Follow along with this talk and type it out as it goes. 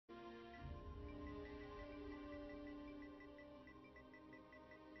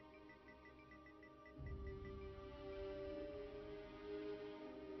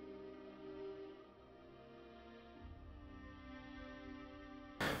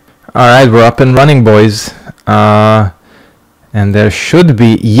Alright, we're up and running, boys. And there should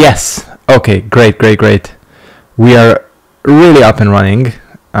be... Yes! Okay, great. We are really up and running.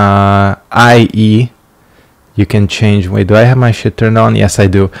 I.e. you can change... Wait, do I have my shit turned on? Yes, I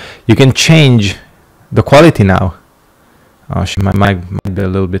do. You can change the quality now. Oh shit, my mic might be a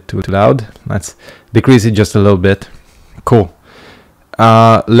little bit too loud. Let's decrease it just a little bit. Cool.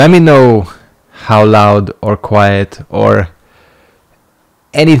 Let me know how loud or quiet or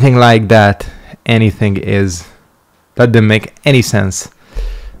anything like that anything is. That didn't make any sense.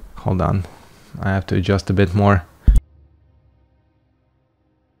 Hold on, I have to adjust a bit more.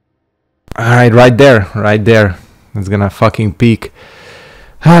 Alright, right there. It's gonna fucking peak.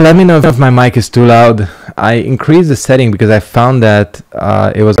 Let me know if my mic is too loud. I increased the setting because I found that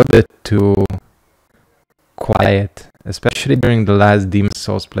it was a bit too quiet, especially during the last Demon's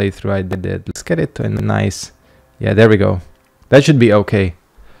Souls playthrough I did. Let's get it to a nice... Yeah, there we go. That should be okay.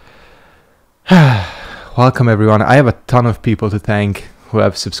 Welcome everyone. I have a ton of people to thank who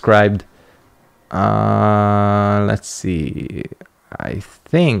have subscribed. Let's see. I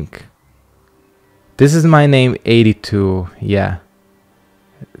think this is my name 82. Yeah.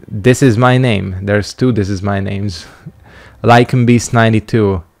 This is my name. There's two this is my names. Lycan Beast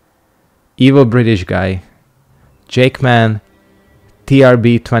 92. Evil British Guy. Jake Man.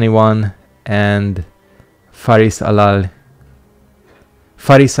 TRB 21 and Faris Ali.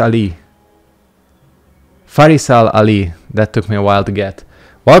 Farisal Ali. That took me a while to get.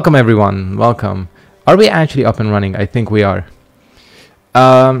 Welcome everyone. Welcome. Are we actually up and running? I think we are.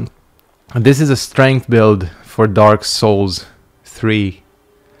 This is a strength build for Dark Souls 3.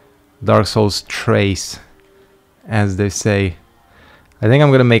 Dark Souls Trace, as they say. I think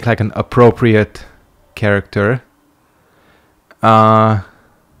I'm gonna make like an appropriate character. Gandalf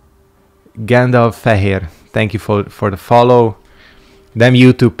Fehér. Thank you for the follow. Them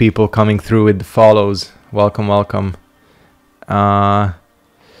YouTube people coming through with the follows. Welcome.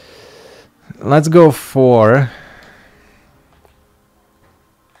 Let's go for...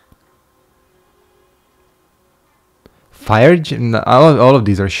 Fire... all of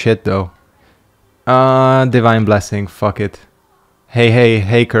these are shit though. Divine Blessing, fuck it.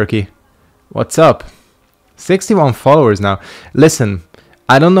 Hey Kirky. What's up? 61 followers now. Listen,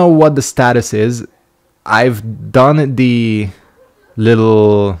 I don't know what the status is. I've done the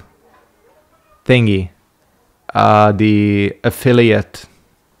little thingy. The affiliate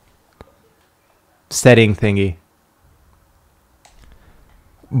setting thingy.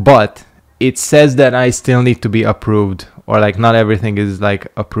 But it says that I still need to be approved, or like not everything is like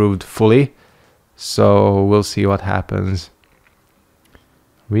approved fully. So we'll see what happens.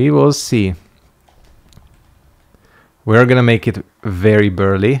 We will see. We're gonna make it very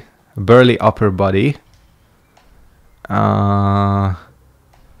burly upper body.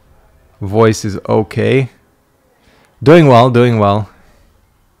 Voice is okay. Doing well.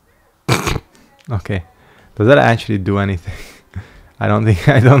 Okay. Does that actually do anything? I don't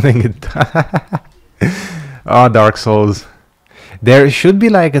think it Oh, Dark Souls. There should be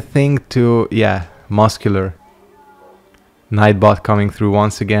like a thing to... Yeah, muscular. Nightbot coming through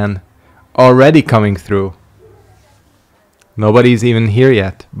once again. Already coming through. Nobody's even here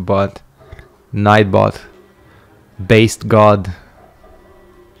yet, but Nightbot. Based God.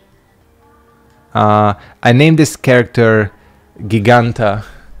 I named this character Giganta,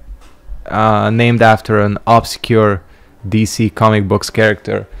 named after an obscure DC comic books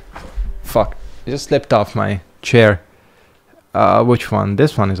character. Fuck, I just slipped off my chair. Which one?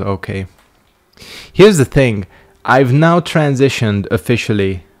 This one is okay. Here's the thing, I've now transitioned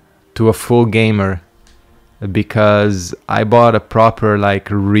officially to a full gamer because I bought a proper like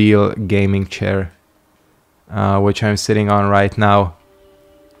real gaming chair, which I'm sitting on right now.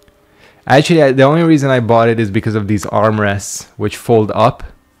 Actually, the only reason I bought it is because of these armrests, which fold up.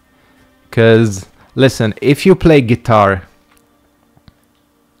 Because, listen, if you play guitar,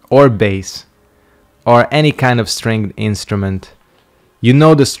 or bass, or any kind of stringed instrument, you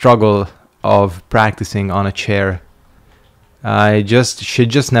know the struggle of practicing on a chair. Shit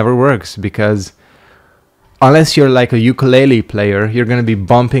just never works, because unless you're like a ukulele player, you're going to be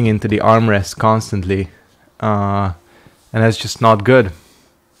bumping into the armrest constantly. And that's just not good.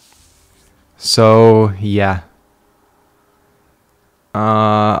 So, yeah.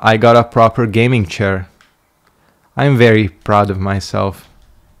 I got a proper gaming chair. I'm very proud of myself.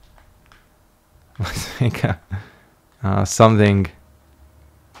 Something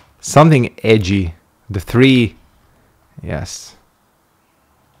edgy. The three... Yes.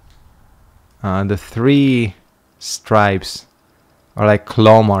 The three stripes are like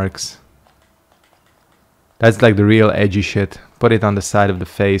claw marks. That's like the real edgy shit. put it on the side of the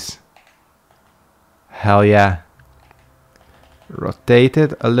face. Hell yeah. Rotate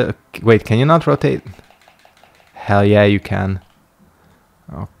it a little. Wait, can you not rotate? Hell yeah, you can.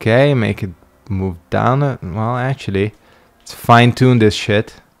 Okay, make it move down. Well, actually, let's fine-tune this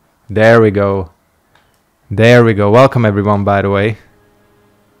shit. There we go. There we go. Welcome everyone, by the way.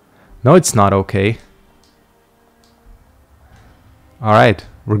 No, it's not okay. Alright,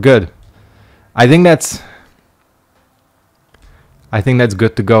 we're good. I think that's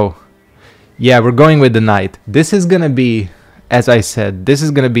good to go. Yeah, we're going with the knight. This is gonna be, as I said, this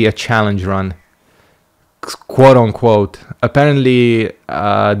is gonna be a challenge run. Quote unquote. Apparently,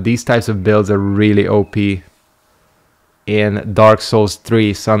 these types of builds are really OP in Dark Souls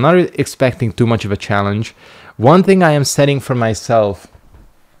 3, so I'm not expecting too much of a challenge. One thing I am setting for myself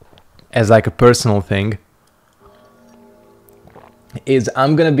as like a personal thing is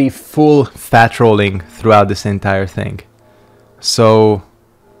I'm gonna be full fat rolling throughout this entire thing. So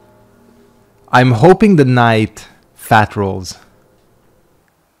I'm hoping the knight fat rolls.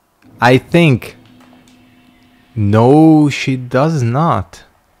 I think. No, she does not.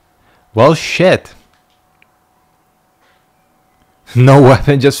 Well, shit. No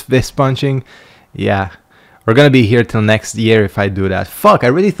weapon, just fist punching. Yeah, we're gonna be here till next year if I do that. Fuck, I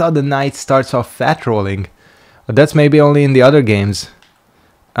really thought the knight starts off fat rolling. But that's maybe only in the other games.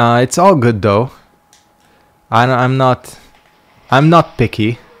 It's all good though. I'm not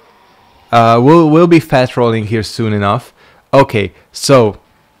picky. We'll be fat rolling here soon enough. Okay, so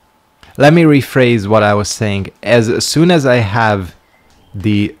let me rephrase what I was saying. As soon as I have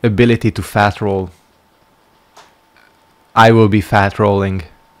the ability to fat roll, I will be fat rolling.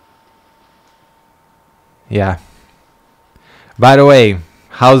 Yeah. By the way,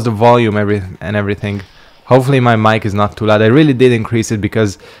 how's the volume and everything? Hopefully my mic is not too loud. I really did increase it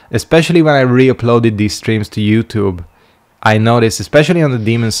because, especially when I re-uploaded these streams to YouTube, I noticed, especially on the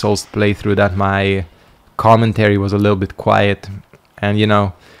Demon's Souls playthrough, that my commentary was a little bit quiet. And you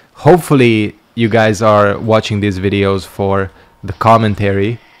know, hopefully you guys are watching these videos for the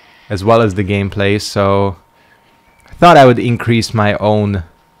commentary as well as the gameplay, so I thought I would increase my own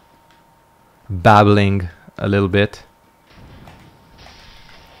babbling a little bit.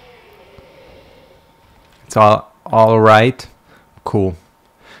 It's all right. Cool.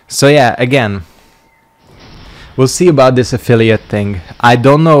 So yeah, again, we'll see about this affiliate thing. I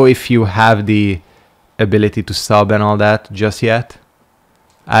don't know if you have the ability to sub and all that just yet.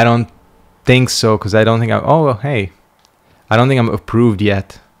 I don't think so, because I don't think I'm... Oh, hey. I don't think I'm approved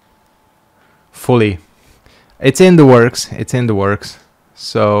yet. Fully. It's in the works. It's in the works.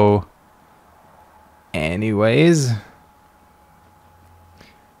 So, anyways,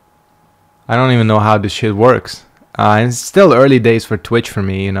 I don't even know how this shit works. It's still early days for Twitch for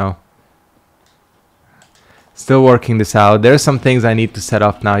me, you know. Still working this out. There's some things I need to set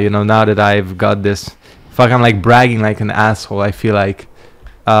up now, you know, now that I've got this. Fuck, I'm like bragging like an asshole, I feel like,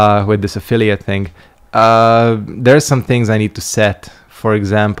 with this affiliate thing. There's some things I need to set. For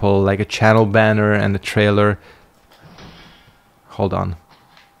example, like a channel banner and a trailer. Hold on.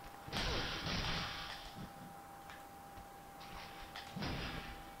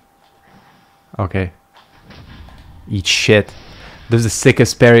 Okay. Eat shit. This is the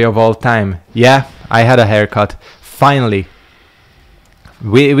sickest Perry of all time. Yeah, I had a haircut. Finally.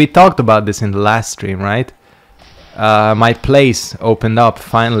 We talked about this in the last stream, right? My place opened up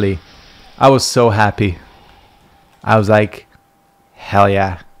finally. I was so happy. I was like, hell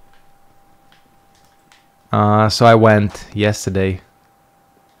yeah. So I went yesterday.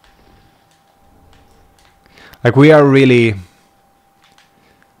 Like, we are really...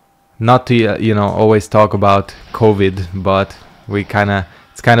 Not to, you know, always talk about COVID, but we it's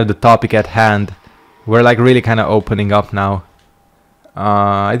kind of the topic at hand. We're like really kind of opening up now.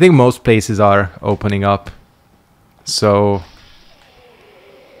 I think most places are opening up. So,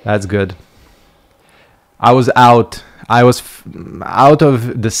 that's good. I was out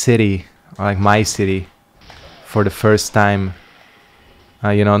of the city, like my city, for the first time.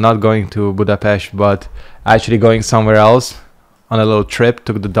 You know, not going to Budapest, but actually going somewhere else. On a little trip,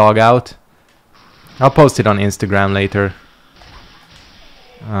 took the dog out. I'll post it on Instagram later.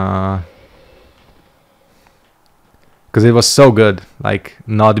 Because it was so good, like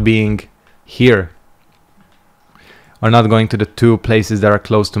not being here. Or not going to the two places that are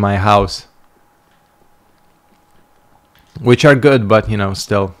close to my house. Which are good, but you know,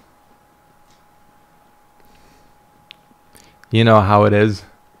 still. You know how it is.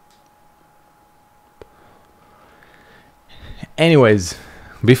 Anyways,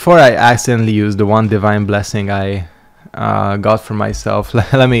 before I accidentally use the one divine blessing I got for myself,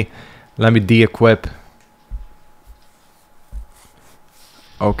 let me de-equip.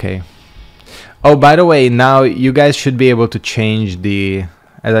 Okay. Oh, by the way, now you guys should be able to change the,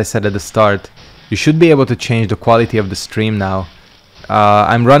 as I said at the start, you should be able to change the quality of the stream now.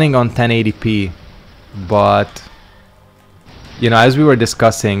 I'm running on 1080p, but, you know, as we were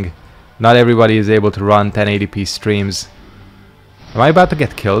discussing, not everybody is able to run 1080p streams. Am I about to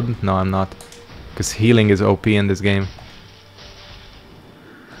get killed? No, I'm not. Because healing is OP in this game.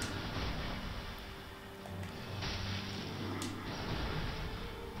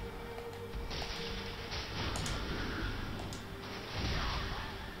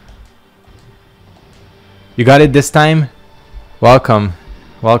 You got it this time? Welcome.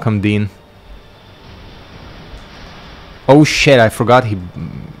 Welcome, Dean. Oh shit, I forgot he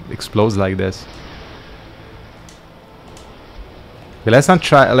explodes like this. Okay,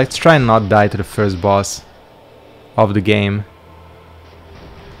 let's try and not die to the first boss of the game.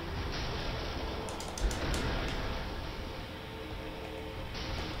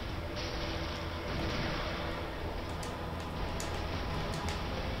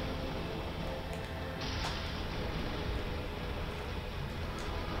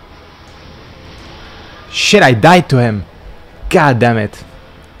 Shit, I died to him. God damn it.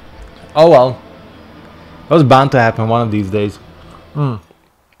 Oh well. It was bound to happen one of these days. I'm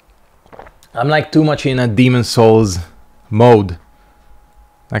like too much in a Demon Souls mode.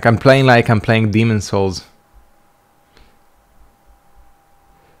 Like I'm playing Demon Souls.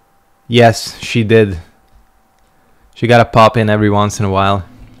 Yes, she did. She gotta pop in every once in a while.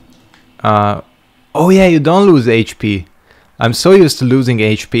 Oh yeah, you don't lose HP. I'm so used to losing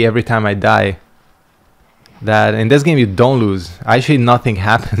HP every time I die that in this game you don't lose. Actually, nothing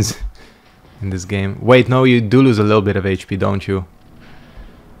happens in this game. Wait, no, you do lose a little bit of HP, don't you?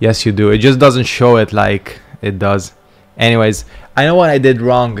 Yes, you do. It just doesn't show it like it does. Anyways, I know what I did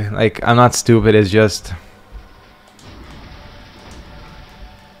wrong. Like, I'm not stupid, it's just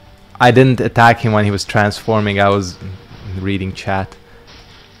I didn't attack him when he was transforming. I was reading chat.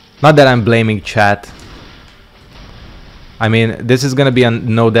 Not that I'm blaming chat. I mean, this is gonna be a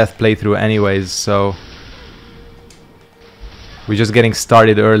no-death playthrough anyways, so we're just getting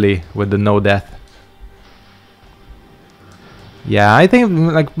started early with the no-death. Yeah, I think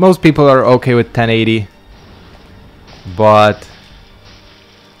like most people are okay with 1080, but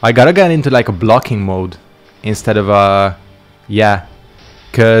I gotta get into like a blocking mode instead of yeah,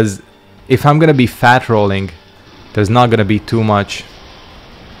 because if I'm gonna be fat rolling, there's not gonna be too much.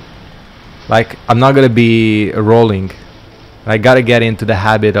 Like, I'm not gonna be rolling. I gotta get into the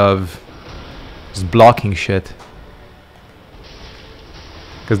habit of just blocking shit.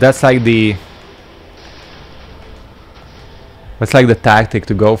 Because that's like the tactic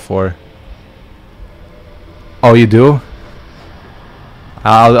to go for. Oh, you do?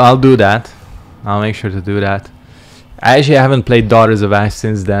 I'll do that. I'll make sure to do that. Actually, I haven't played Daughters of Ash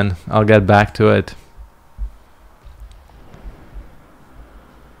since then. I'll get back to it.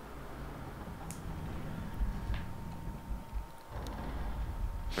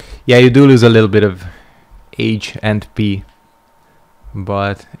 Yeah, you do lose a little bit of H and P,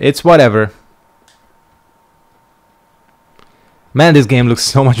 but it's whatever. Man, this game looks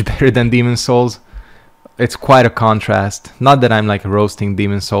so much better than Demon Souls. It's quite a contrast. Not that I'm like roasting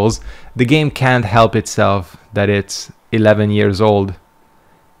Demon Souls. The game can't help itself that it's 11 years old,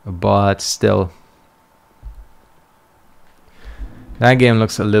 but still. That game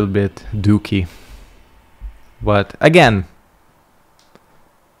looks a little bit dookie. But again,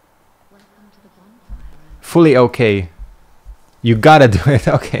 fully okay. You gotta do it,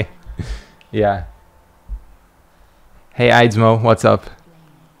 okay. Yeah. Hey Eidsmo, what's up?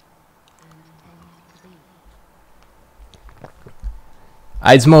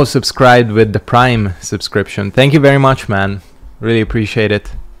 Eidsmo subscribed with the Prime subscription. Thank you very much, man. Really appreciate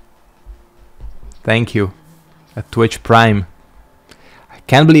it. Thank you. At Twitch Prime. I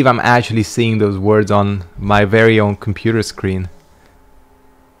can't believe I'm actually seeing those words on my very own computer screen.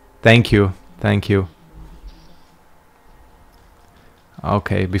 Thank you. Thank you.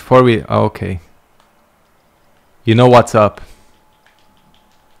 Okay, before we... Okay. You know what's up.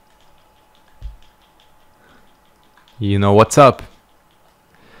 You know what's up.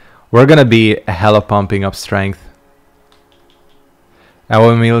 We're gonna be hella pumping up strength. And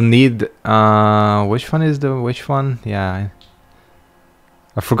we'll need... which one is the... Which one? Yeah.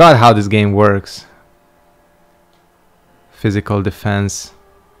 I forgot how this game works. Physical defense.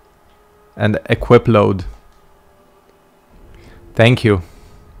 And equip load. Thank you.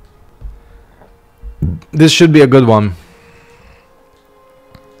 This should be a good one.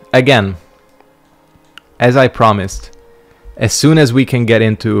 Again, as I promised, as soon as we can get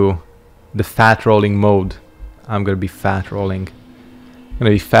into the fat rolling mode, I'm gonna be fat rolling. gonna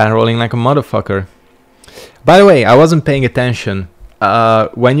be fat rolling like a motherfucker. By the way, I wasn't paying attention.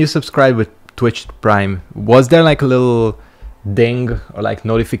 When you subscribe with Twitch Prime, was there like a little ding or like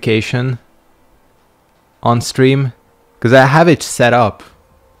notification on stream? Because I have it set up.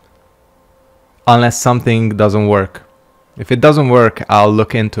 Unless something doesn't work. If it doesn't work, I'll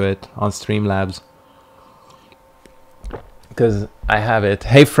look into it on Streamlabs. Because I have it.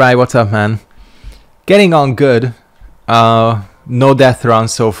 Hey Fry, what's up, man? Getting on good. No death run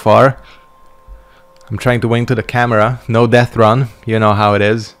so far. I'm trying to wink to the camera. No death run. You know how it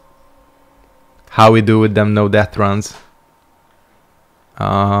is. How we do with them no death runs.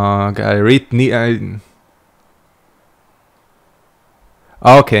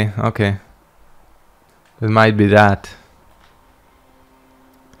 Okay, okay. It might be that.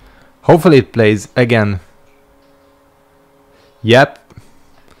 Hopefully it plays again. Yep.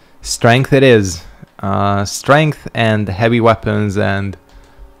 Strength it is. Strength and heavy weapons and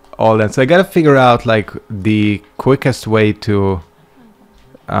all that. So I gotta figure out like the quickest way to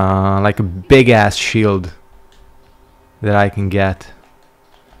like a big ass shield that I can get.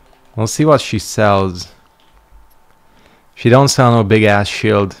 We'll see what she sells. She don't sell no big ass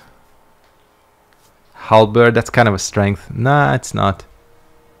shield. Halberd, that's kind of a strength. Nah, it's not.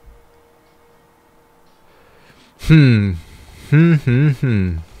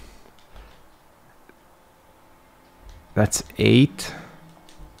 That's 8.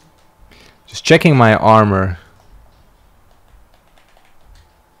 Just checking my armor.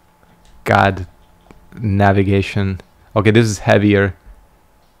 God, navigation. Okay, this is heavier.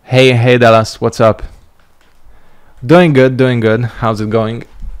 Hey Dallas, what's up? Doing good, doing good. How's it going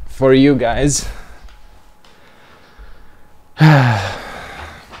for you guys?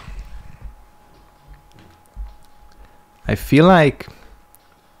 I feel like...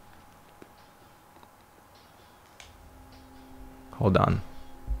 Hold on.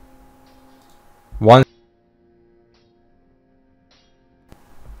 One...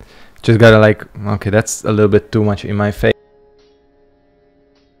 Just gotta like... Okay, that's a little bit too much in my face.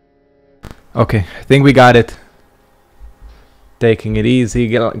 Okay, I think we got it. Taking it easy.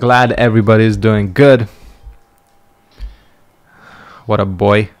 Glad everybody's doing good. What a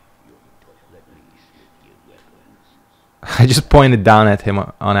boy. I just pointed down at him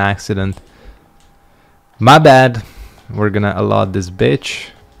on accident. My bad. We're gonna allot this bitch.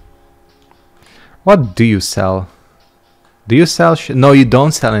 What do you sell? Do you sell shit? No, you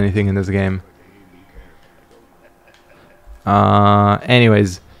don't sell anything in this game.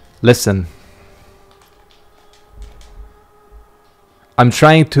 Anyways, listen. I'm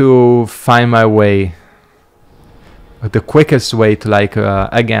trying to find my way. The quickest way to like,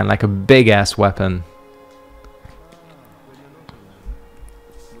 again, like a big ass weapon.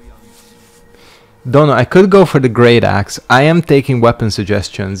 Don't know, I could go for the great axe. I am taking weapon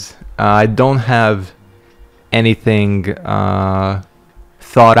suggestions. I don't have anything thought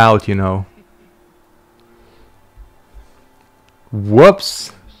out, you know.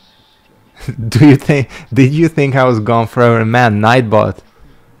 Whoops. Did you think I was gone forever? Man, Nightbot.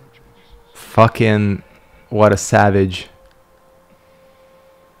 Fucking, what a savage.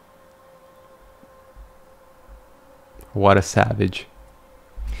 What a savage.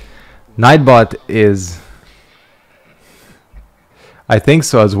 Nightbot is... I think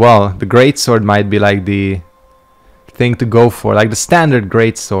so as well. The greatsword might be like the thing to go for. Like the standard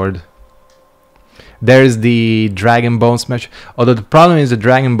greatsword. There's the Dragon Bone Smasher. Although the problem is the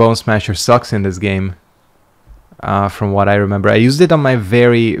Dragon Bone Smasher sucks in this game. From what I remember. I used it on my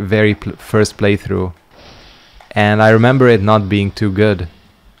very first playthrough. And I remember it not being too good.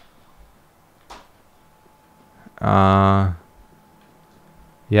 Yeah.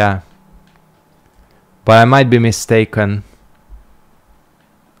 But I might be mistaken.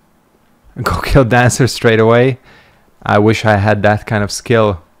 Go kill Dancer straight away. I wish I had that kind of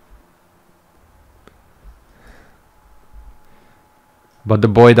skill. But the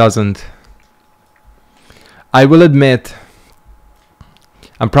boy doesn't. I will admit,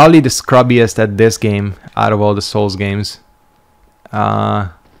 I'm probably the scrubbiest at this game out of all the Souls games. I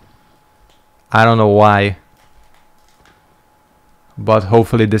don't know why. But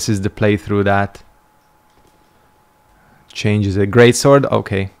hopefully this is the playthrough that changes it. Greatsword?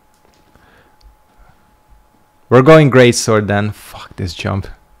 Okay. We're going Greatsword then. Fuck this jump.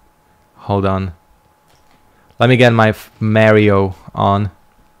 Hold on. Let me get my Mario on.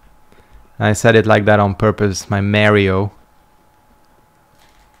 I said it like that on purpose. My Mario.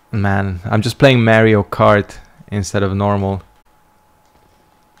 Man, I'm just playing Mario Kart instead of normal.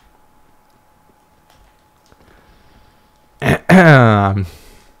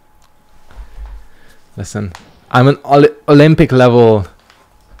 Listen, I'm an Olympic level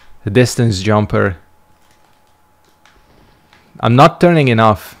A distance jumper. I'm not turning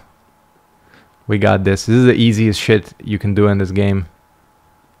enough. We got this. This is the easiest shit you can do in this game.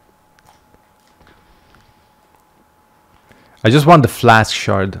 I just want the flask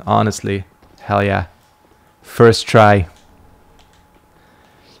shard, honestly. Hell yeah. First try.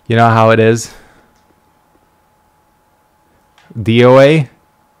 You know how it is? DOA?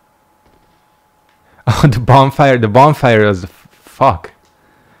 Oh, the bonfire. The bonfire was... Fuck.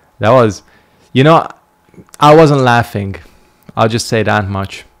 That was... You know, I wasn't laughing. I'll just say that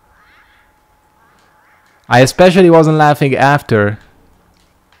much. I especially wasn't laughing after.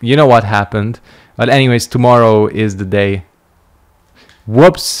 You know what happened. But anyways, tomorrow is the day.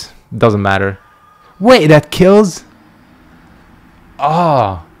 Whoops. Doesn't matter. Wait, that kills?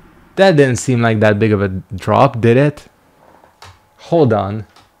 Oh, that didn't seem like that big of a drop, did it? Hold on.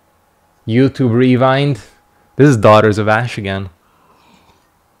 YouTube rewind. This is Daughters of Ash again.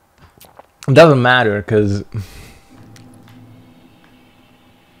 It doesn't matter, because...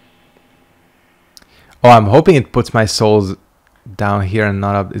 Oh, I'm hoping it puts my souls down here and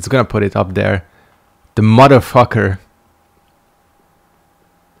not up. It's gonna put it up there. The motherfucker.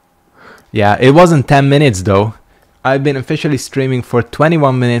 Yeah, it wasn't 10 minutes though. I've been officially streaming for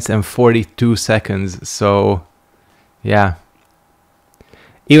 21 minutes and 42 seconds. So, yeah.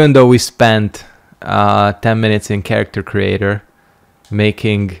 Even though we spent 10 minutes in Character Creator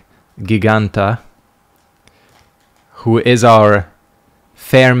making Giganta, who is our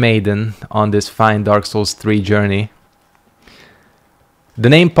fair maiden on this fine Dark Souls 3 journey. The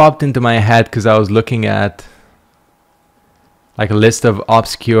name popped into my head because I was looking at like a list of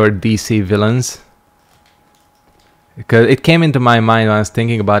obscure DC villains. Because it came into my mind when I was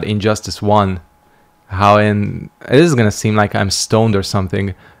thinking about Injustice 1. How in... This is gonna seem like I'm stoned or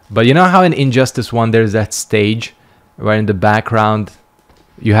something. But you know how in Injustice 1 there's that stage where in the background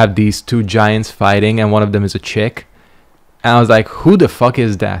you have these two giants fighting and one of them is a chick? And I was like, who the fuck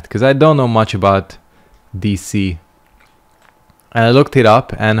is that? Because I don't know much about DC. And I looked it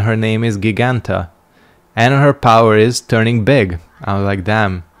up and her name is Giganta. And her power is turning big. I was like,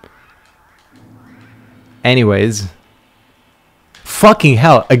 damn. Anyways. Fucking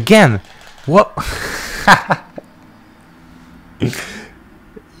hell, again! What?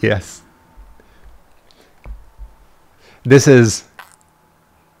 Yes. This is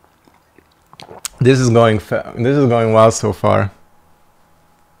going well so far.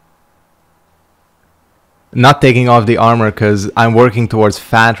 Not taking off the armor because I'm working towards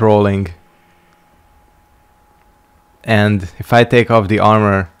fat rolling. And if I take off the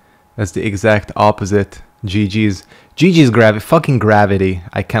armor, that's the exact opposite. GG's. GG's fucking gravity.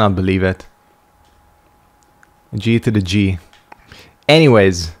 I cannot believe it. G to the G.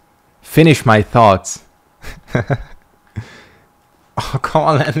 Anyways, finish my thoughts. Oh, come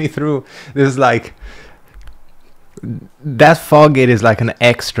on, let me through. This is like... That fog gate is like an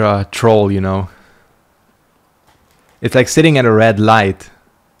extra troll, you know. It's like sitting at a red light.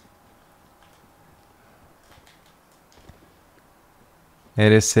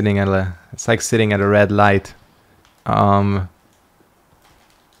 It is sitting at a... It's like sitting at a red light.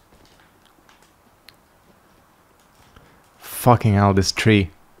 Fucking hell, this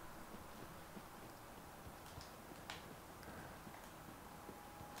tree.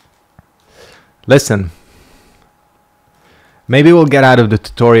 Listen. Maybe we'll get out of the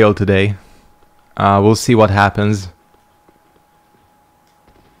tutorial today. We'll see what happens.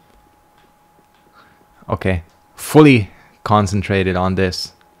 Okay. Fully concentrated on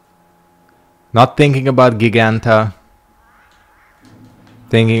this. Not thinking about Giganta.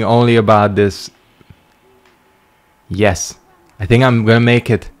 Thinking only about this. Yes. I think I'm gonna make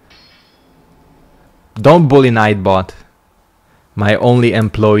it. Don't bully Nightbot. My only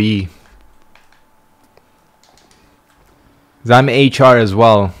employee. 'Cause I'm HR as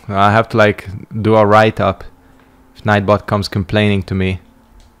well. I have to like do a write-up if Nightbot comes complaining to me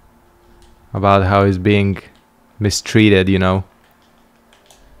about how he's being mistreated, you know.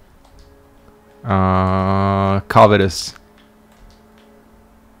 Covetous.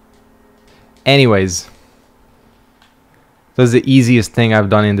 Anyways, that's the easiest thing I've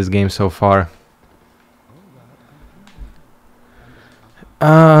done in this game so far.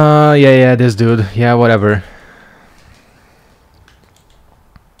 Yeah, this dude. Yeah, whatever.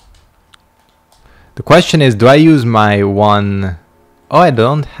 The question is, do I use my one... Oh, I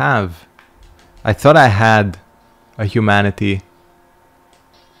don't have. I thought I had a humanity.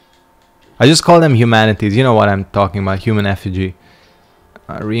 I just call them humanities. You know what I'm talking about. Human effigy.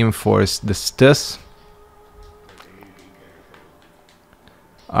 Reinforce the stus.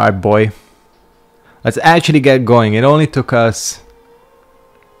 Alright, boy. Let's actually get going. It only took us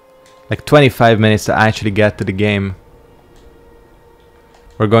like 25 minutes to actually get to the game.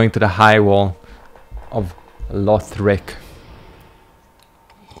 We're going to the high wall of Lothric.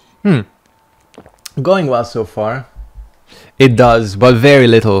 Going well so far. It does, but very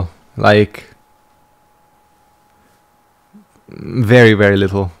little. Like, very, very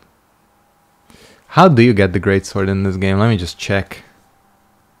little. How do you get the greatsword in this game? Let me just check.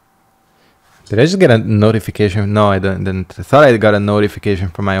 Did I just get a notification? No, I didn't. I thought I got a notification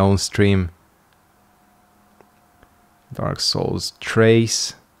from my own stream. Dark Souls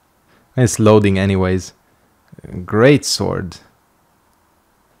Trace. It's loading anyways. Greatsword.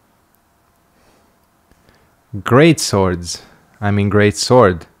 Great swords. I mean great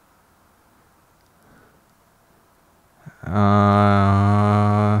sword.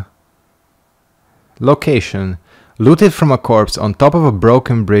 Location. Looted from a corpse on top of a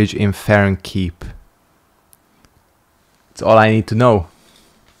broken bridge in Farron Keep. That's all I need to know.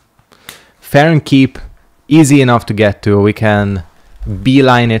 Farron Keep, easy enough to get to. We can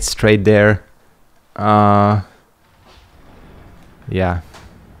beeline it straight there. Yeah.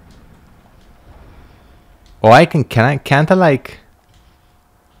 Oh, can't I like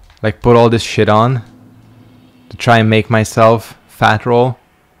put all this shit on to try and make myself fat roll?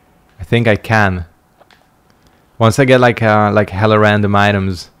 I think I can. Once I get like hella random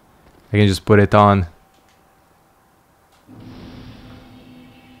items, I can just put it on.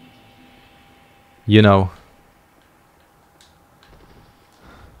 You know.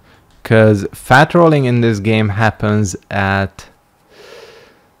 Because fat rolling in this game happens at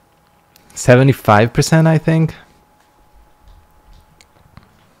 75%, I think.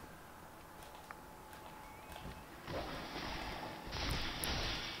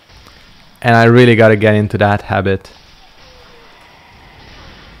 And I really gotta get into that habit.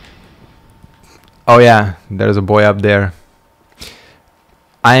 Oh yeah, there's a boy up there.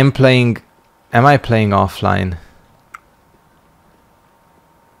 Am I playing offline?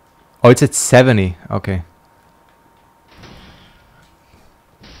 Oh, it's at 70. Okay.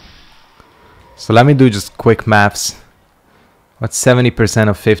 So let me do just quick maths. What's 70%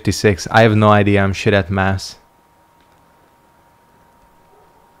 of 56? I have no idea. I'm shit at maths.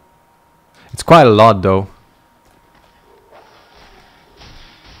 It's quite a lot though.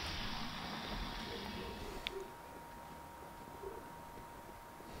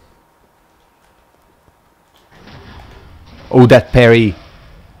 Oh, that parry.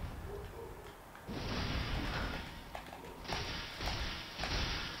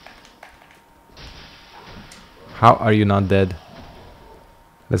 How are you not dead?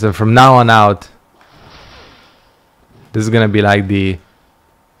 Listen, from now on out, this is gonna be like the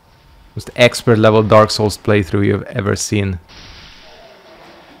most expert level Dark Souls playthrough you've ever seen.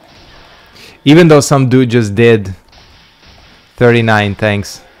 Even though some dude just did 39,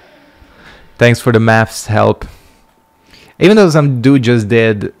 thanks. Thanks for the maths help. Even though some dude just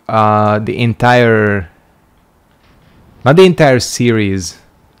did the entire, not the entire series,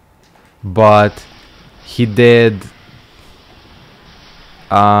 but he did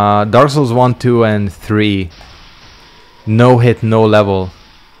Dark Souls 1, 2, and 3. No hit, no level,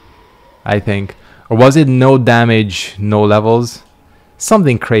 I think. Or was it no damage, no levels?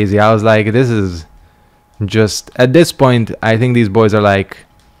 Something crazy. I was like, this is just... At this point, I think these boys are like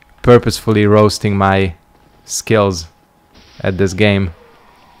purposefully roasting my skills at this game.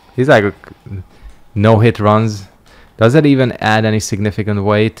 These like no hit runs. Does it even add any significant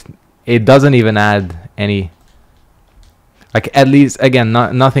weight? It doesn't even add any, like, at least, again,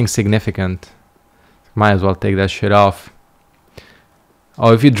 nothing significant. Might as well take that shit off.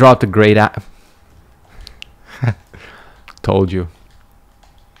 Oh, if you drop the great app. Told you.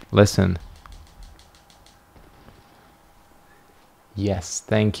 Listen. Yes,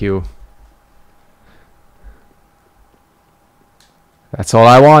 thank you. That's all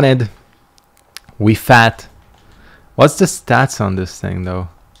I wanted. We fat. What's the stats on this thing though?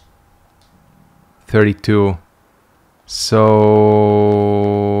 32. So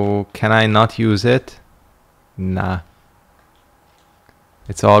can I not use it? Nah.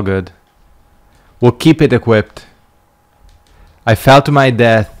 It's all good. We'll keep it equipped. I fell to my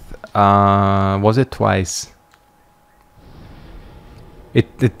death. Was it twice? It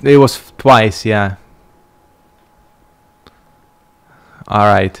was twice, yeah.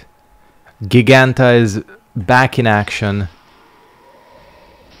 Alright. Giganta is back in action.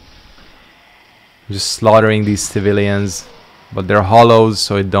 Just slaughtering these civilians. But they're hollows,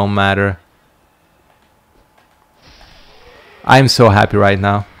 so it don't matter. I'm so happy right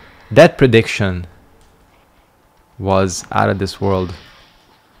now. That prediction was out of this world.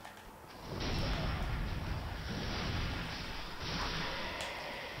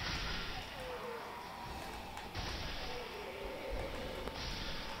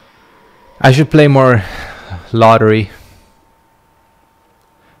 I should play more lottery.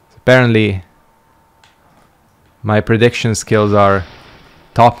 Apparently, my prediction skills are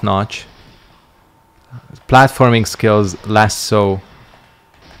top notch. Platforming skills less so.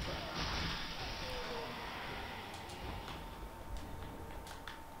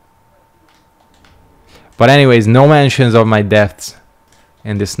 But anyways, no mentions of my deaths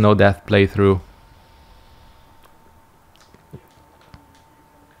in this no death playthrough.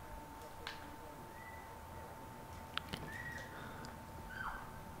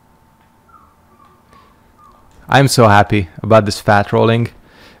 I'm so happy about this fat rolling.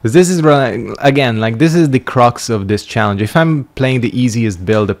 Because this is, again, like this is the crux of this challenge. If I'm playing the easiest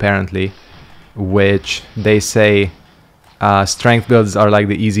build apparently, which they say strength builds are like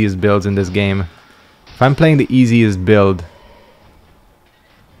the easiest builds in this game. If I'm playing the easiest build,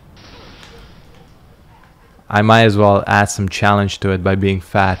 I might as well add some challenge to it by being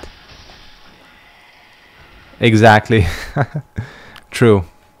fat. Exactly. True.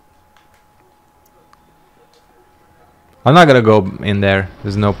 I'm not gonna go in there.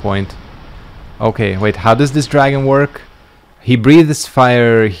 There's no point. Okay, wait. How does this dragon work? He breathes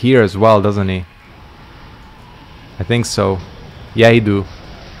fire here as well, doesn't he? I think so. Yeah, he do.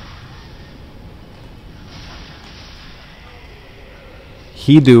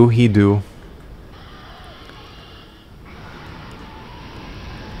 He do.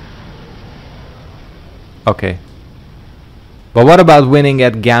 Okay. But what about winning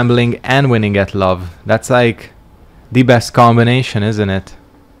at gambling and winning at love? That's like the best combination, isn't it?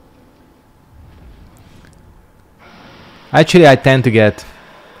 Actually, I tend to get...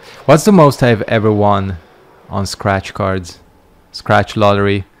 What's the most I've ever won on scratch cards? Scratch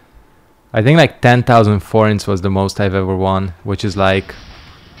lottery. I think like 10,000 forints was the most I've ever won, which is like...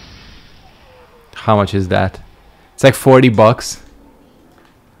 How much is that? It's like 40 bucks.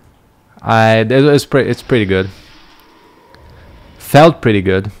 It's pretty good. Felt pretty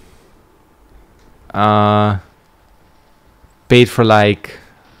good. Paid for like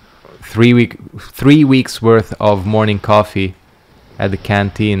 3 weeks worth of morning coffee at the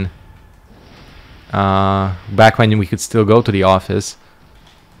canteen. Back when we could still go to the office.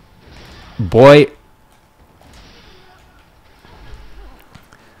 Boy,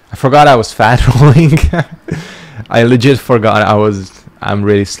 I forgot I was fat rolling. I legit forgot I'm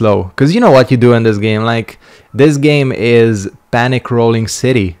really slow. Cause you know what you do in this game? Like this game is panic rolling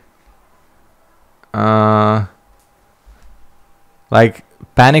city. Like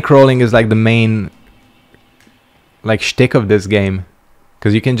panic rolling is like the main like shtick of this game,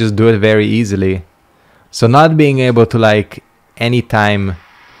 because you can just do it very easily. So not being able to like anytime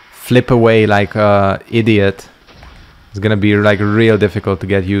flip away like a idiot is gonna be like real difficult to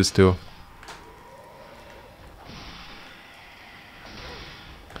get used to.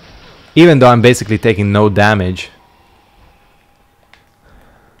 Even though I'm basically taking no damage.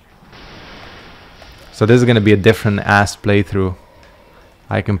 So this is gonna be a different ass playthrough.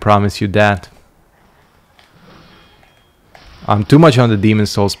 I can promise you that. I'm too much on the Demon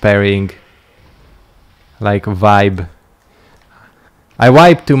Souls parrying like vibe. I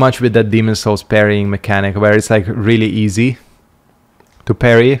vibe too much with that Demon Souls parrying mechanic where it's like really easy to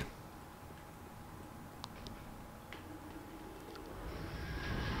parry.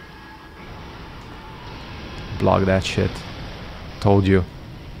 Block that shit. Told you.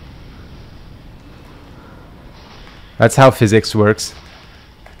 That's how physics works.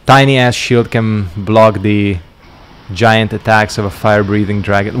 Tiny ass shield can block the giant attacks of a fire breathing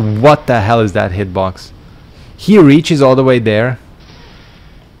dragon. What the hell is that hitbox? He reaches all the way there.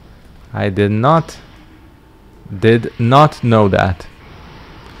 I did not know that.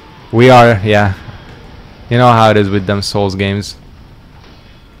 We are, yeah. You know how it is with them Souls games.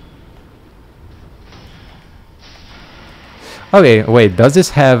 Okay, wait, does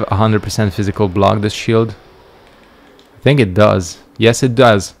this have 100% physical block, this shield? I think it does. Yes, it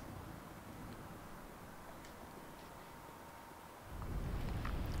does.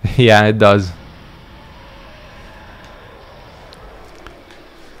 Yeah, it does.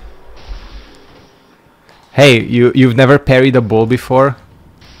 Hey, you've never parried a bull before?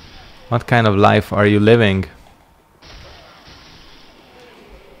 What kind of life are you living?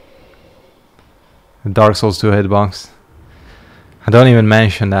 Dark Souls 2 hitbox. I don't even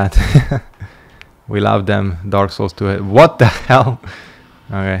mention that. We love them. Dark Souls 2 hit. What the hell?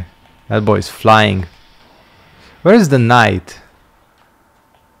 Okay. That boy's flying. Where is the knight?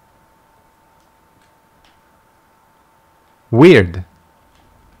 Weird.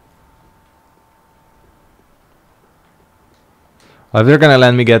 Well, if they're gonna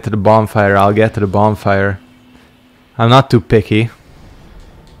let me get to the bonfire, I'll get to the bonfire. I'm not too picky.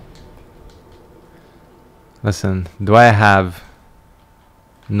 Listen, do I have...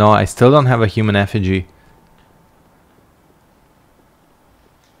 No, I still don't have a human effigy.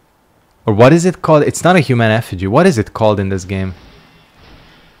 Or what is it called? It's not a human effigy. What is it called in this game?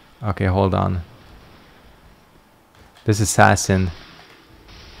 Okay, hold on. This assassin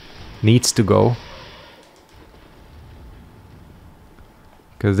needs to go.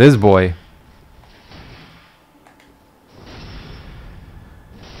 Because this boy...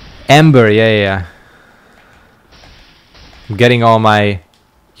 Ember, yeah. I'm getting all my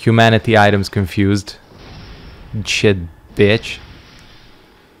humanity items confused. Shit, bitch.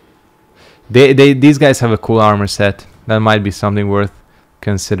 These guys have a cool armor set. That might be something worth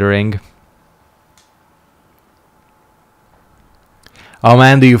considering. Oh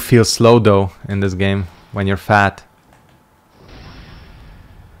man, do you feel slow though in this game when you're fat?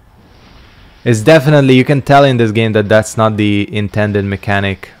 It's definitely, you can tell in this game that that's not the intended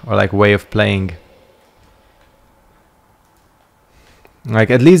mechanic or like way of playing.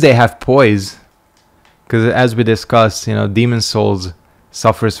 Like at least they have poise. Because as we discussed, you know, Demon Souls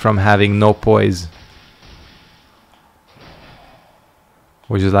suffers from having no poise.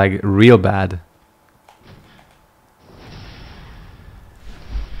 Which is like real bad.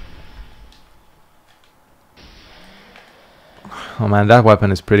 Oh man, that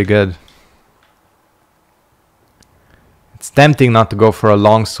weapon is pretty good. It's tempting not to go for a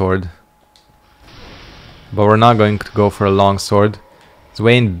longsword. But we're not going to go for a longsword. It's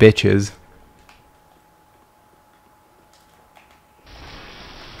weighing bitches.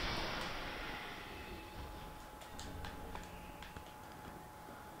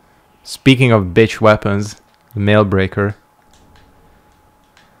 Speaking of bitch weapons, the Mailbreaker.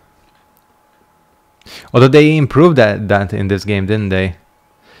 Although they improved that in this game, didn't they?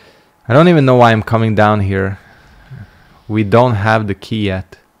 I don't even know why I'm coming down here. We don't have the key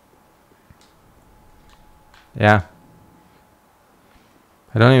yet. Yeah.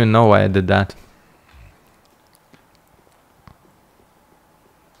 I don't even know why I did that.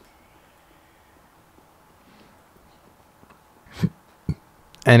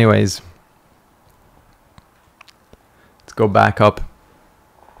 Anyways. Let's go back up.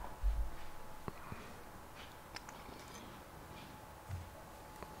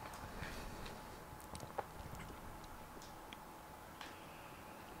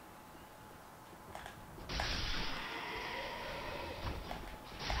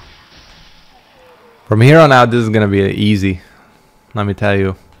 From here on out, this is gonna be easy. Let me tell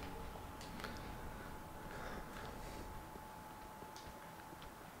you.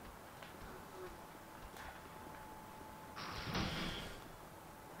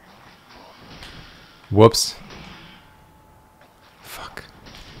 Whoops. Fuck.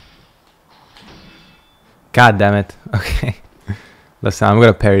 God damn it. Okay. Listen, I'm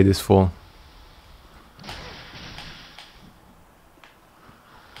gonna parry this fool.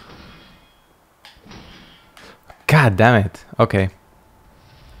 God damn it. Okay.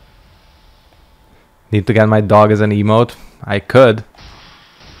 Need to get my dog as an emote? I could.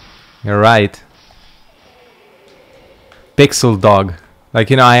 You're right. Pixel dog. Like,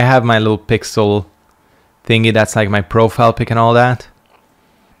 you know, I have my little pixel thingy that's like my profile pic and all that.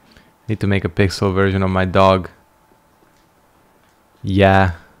 Need to make a pixel version of my dog.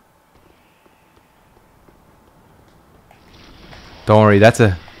 Yeah. Don't worry, that's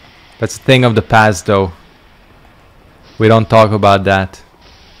a thing of the past though. We don't talk about that.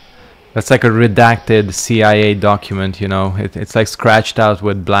 That's like a redacted CIA document, you know. It's like scratched out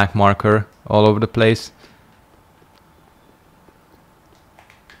with black marker all over the place.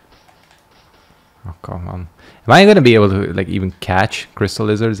 Oh, come on. Am I gonna be able to like even catch crystal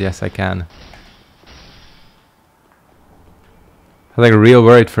lizards? Yes, I can. I was like real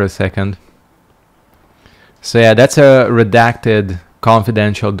worried for a second. So yeah, that's a redacted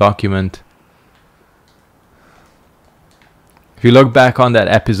confidential document. If you look back on that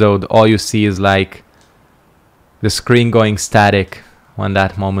episode, all you see is like the screen going static when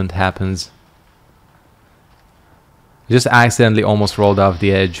that moment happens. Just accidentally almost rolled off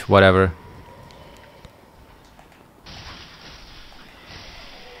the edge, whatever.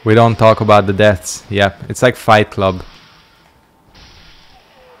 We don't talk about the deaths. Yep, it's like Fight Club.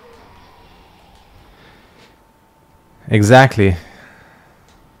 Exactly.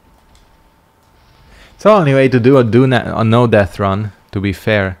 It's the only way to do a no death run, to be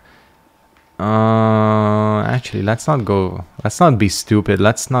fair. Actually, let's not be stupid.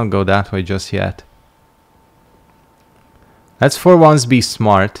 Let's not go that way just yet. Let's for once be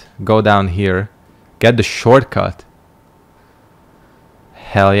smart. Go down here. Get the shortcut.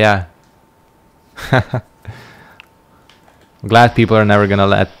 Hell yeah. I'm glad people are never gonna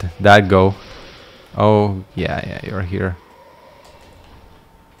let that go. Oh, yeah, yeah, you're here.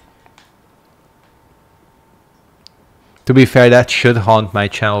 To be fair, that should haunt my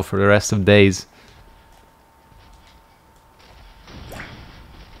channel for the rest of days.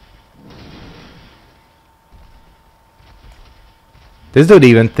 This dude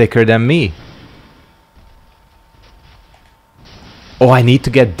even thicker than me. Oh, I need to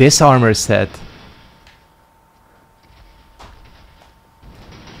get this armor set.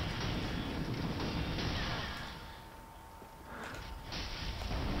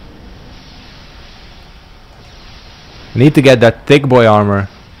 Need to get that thick boy armor.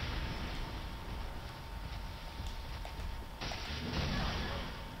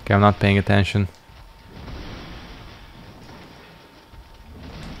 Okay, I'm not paying attention.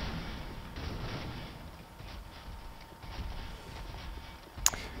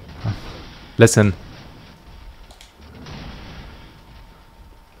 Listen.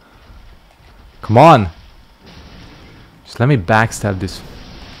 Come on. Just let me backstab this.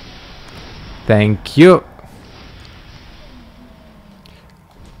 Thank you.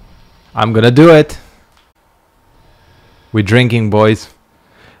 I'm gonna do it. We're drinking, boys.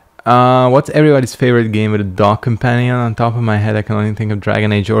 What's everybody's favorite game with a dog companion? On top of my head, I can only think of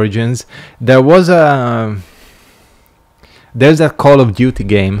Dragon Age Origins. There was there's that Call of Duty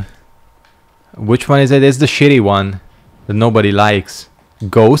game. Which one is it? It's the shitty one that nobody likes.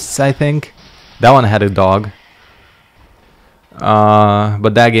 Ghosts, I think. That one had a dog.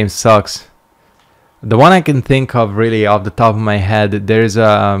 But that game sucks. The one I can think of really off the top of my head, there's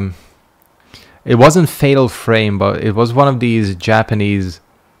it wasn't Fatal Frame, but it was one of these Japanese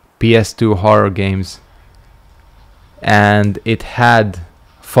PS2 horror games. And it had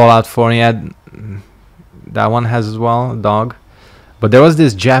Fallout 4, and that one has as well, a dog. But there was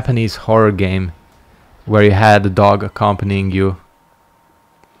this Japanese horror game where you had a dog accompanying you.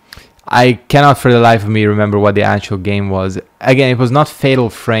 I cannot for the life of me remember what the actual game was. Again, it was not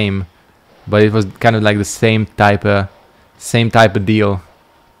Fatal Frame, but it was kind of like the same type of deal.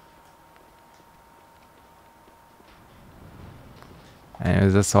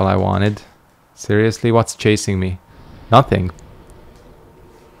 Anyways, that's all I wanted. Seriously, what's chasing me? Nothing.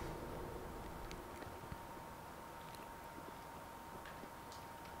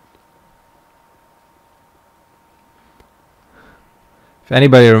 If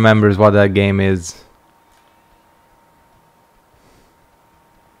anybody remembers what that game is,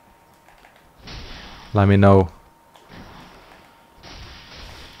 let me know.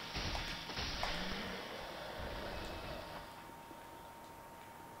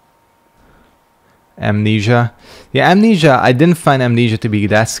 Amnesia. Yeah, Amnesia, I didn't find Amnesia to be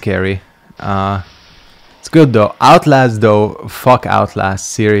that scary. It's good though. Outlast though, fuck Outlast,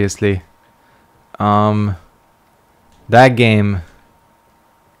 seriously. That game,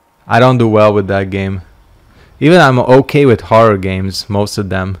 I don't do well with that game. Even I'm okay with horror games, most of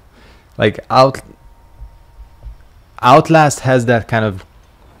them. Like Outlast has that kind of...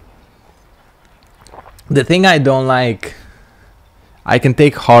 The thing I don't like... I can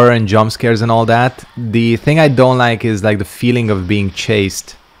take horror and jump scares and all that. The thing I don't like is like the feeling of being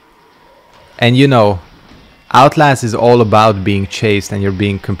chased. And you know, Outlast is all about being chased and you're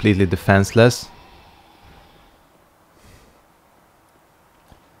being completely defenseless.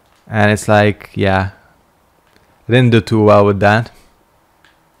 And it's like, yeah, I didn't do too well with that.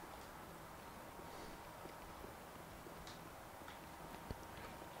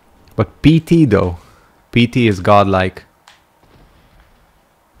 But PT though, PT is godlike.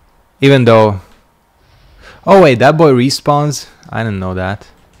 Even though... Oh wait, that boy respawns? I didn't know that.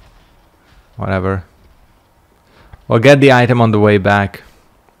 Whatever. We'll get the item on the way back.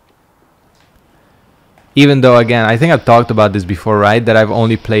 Even though, again, I think I've talked about this before, right? That I've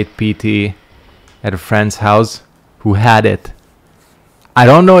only played PT at a friend's house who had it. I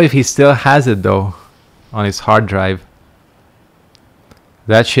don't know if he still has it though on his hard drive.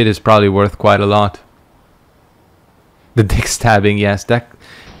 That shit is probably worth quite a lot. The dick stabbing, yes, that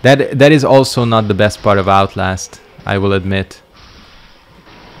is also not the best part of Outlast, I will admit.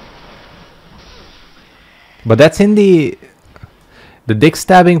 But that's in the dick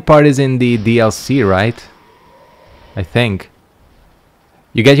stabbing part is in the DLC, right? I think.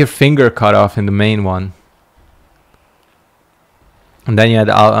 You get your finger cut off in the main one. And then you had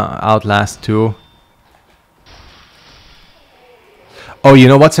Outlast 2. Oh, you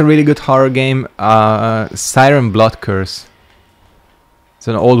know what's a really good horror game? Siren Blood Curse. It's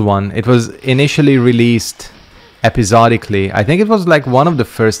an old one. It was initially released episodically. I think it was like one of the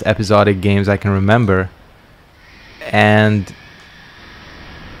first episodic games I can remember. And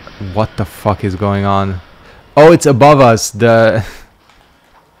what the fuck is going on? Oh, it's above us. The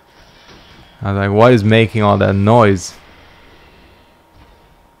I was like, what is making all that noise?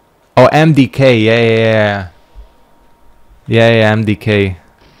 Oh, MDK. Yeah. Yeah, MDK.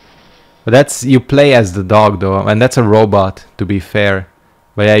 But that's, you play as the dog though, and that's a robot, to be fair.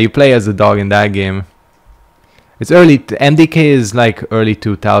 But yeah, you play as the dog in that game. It's early, MDK is like early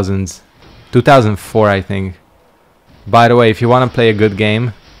 2000s. 2004, I think. By the way, if you want to play a good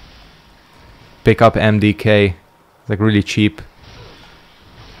game, pick up MDK. It's like really cheap.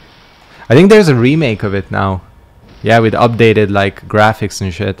 I think there's a remake of it now. Yeah, with updated like graphics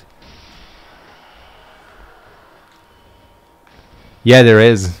and shit. Yeah, there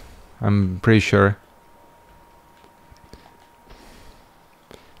is. I'm pretty sure.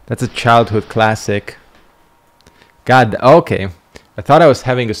 That's a childhood classic. God, okay. I thought I was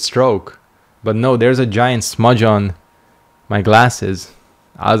having a stroke. But no, there's a giant smudge on my glasses.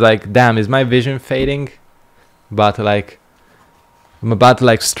 I was like, damn, is my vision fading? But like, I'm about to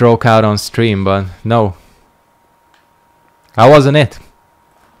like stroke out on stream, but no. That wasn't it.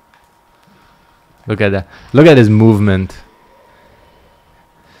 Look at that. Look at his movement.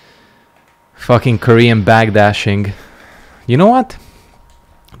 Fucking Korean backdashing. You know what?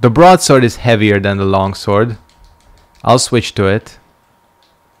 The broadsword is heavier than the longsword. I'll switch to it.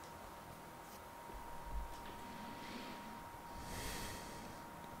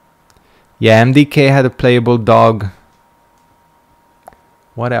 Yeah, MDK had a playable dog.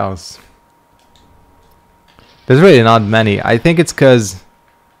 What else? There's really not many. I think it's because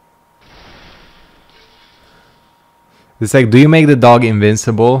it's like, do you make the dog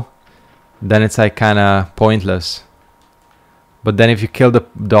invincible? Then it's like kind of pointless. But then if you kill the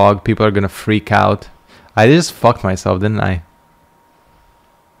dog, people are gonna freak out. I just fucked myself, didn't I? I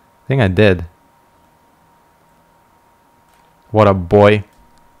think I did. What a boy.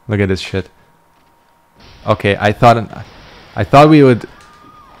 Look at this shit. Okay, I thought we would.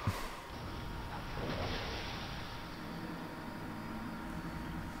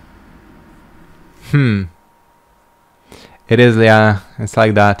 It is, yeah, it's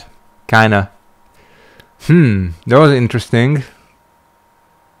like that. Kinda. That was interesting.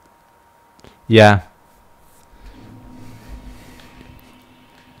 Yeah.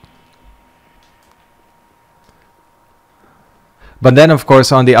 But then, of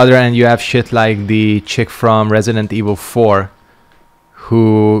course, on the other end, you have shit like the chick from Resident Evil 4,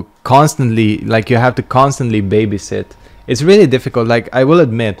 who constantly, like, you have to constantly babysit. It's really difficult, like, I will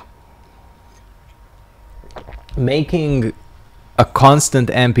admit, making a constant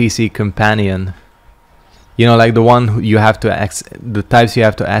NPC companion, you know, like the one who you have to, the types you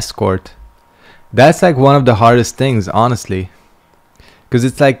have to escort, that's like one of the hardest things, honestly. Because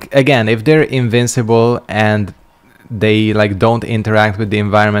it's like, again, if they're invincible and they like don't interact with the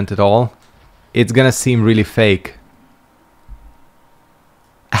environment at all, it's gonna seem really fake.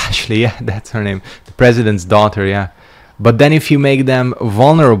 Ashley, yeah, that's her name. The president's daughter, yeah. But then if you make them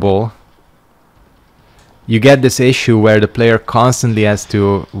vulnerable, you get this issue where the player constantly has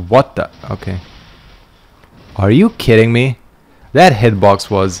to... What the... Okay. Are you kidding me? That hitbox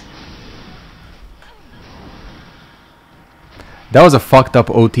was... That was a fucked up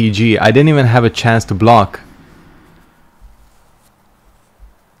OTG. I didn't even have a chance to block.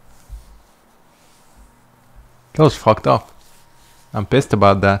 That was fucked up. I'm pissed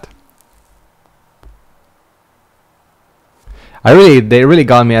about that. They really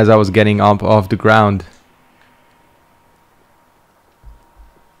got me as I was getting up off the ground.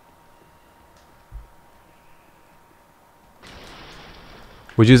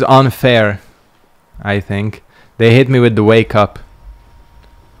 Which is unfair, I think. They hit me with the wake up.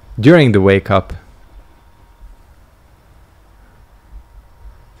 During the wake up.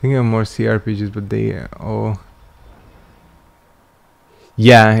 I think I'm more CRPGs, but they... oh...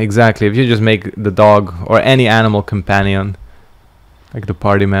 Yeah, exactly. If you just make the dog or any animal companion, like the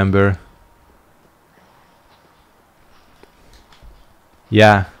party member.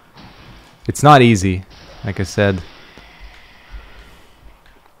 Yeah. It's not easy, like I said.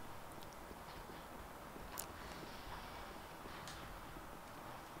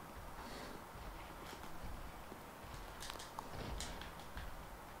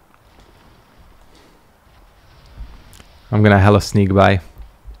 I'm gonna hella sneak by.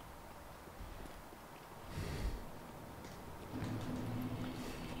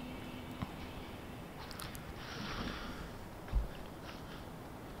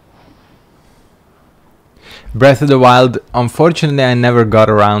 Breath of the Wild, unfortunately I never got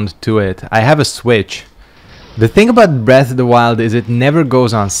around to it. I have a Switch. The thing about Breath of the Wild is it never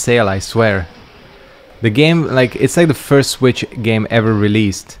goes on sale, I swear. The game, like, it's like the first Switch game ever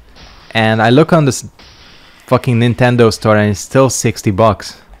released. And I look on this fucking Nintendo store and it's still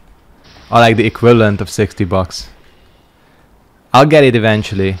 $60. Or like the equivalent of $60. I'll get it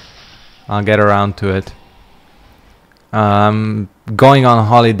eventually. I'll get around to it. Going on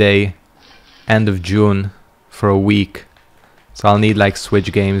holiday end of June for a week. So I'll need like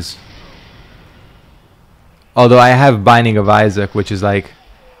Switch games. Although I have Binding of Isaac, which is like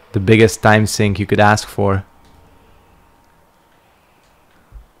the biggest time sink you could ask for.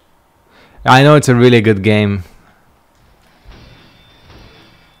 I know it's a really good game.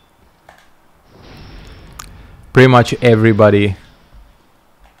 Pretty much everybody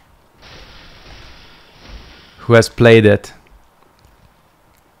who has played it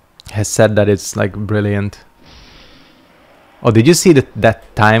has said that it's like brilliant. Oh, did you see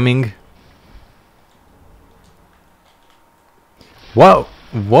that timing? Whoa,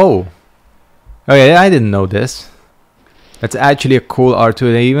 whoa. Oh yeah, I didn't know this. That's actually a cool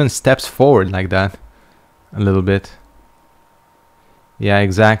R2. It even steps forward like that a little bit. Yeah,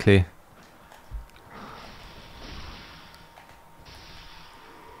 exactly.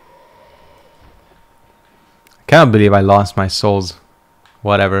 I can't believe I lost my souls.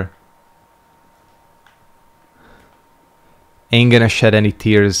 Whatever. Ain't gonna shed any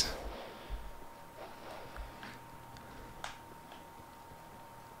tears.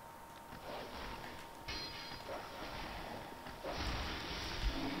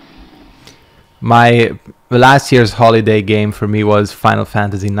 Last year's holiday game for me was Final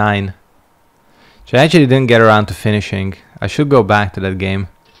Fantasy IX, which I actually didn't get around to finishing. I should go back to that game.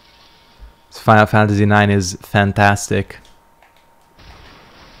 Final Fantasy IX is fantastic.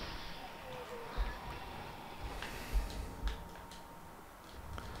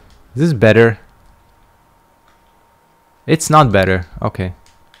 Is this better? It's not better. Okay.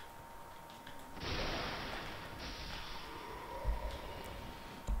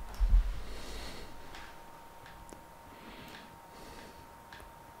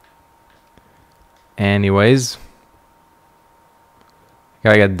 Anyways,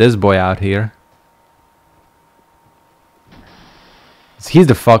 gotta get this boy out here. He's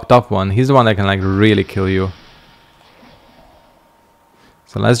the fucked up one. He's the one that can like really kill you.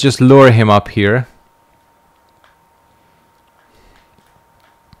 So let's just lure him up here.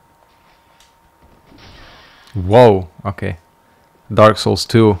 Whoa, okay. Dark Souls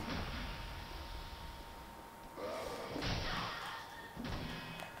 2.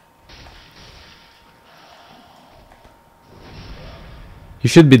 You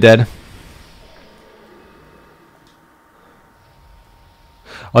should be dead.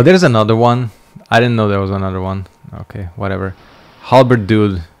 Oh, there's another one. I didn't know there was another one. Okay, whatever. Halberd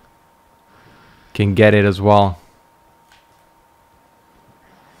dude can get it as well.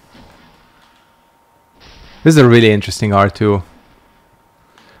 This is a really interesting R2.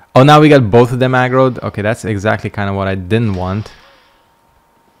 Oh, now we got both of them aggroed. Okay, that's exactly kind of what I didn't want.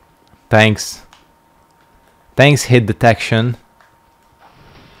 Thanks. Thanks, hit detection.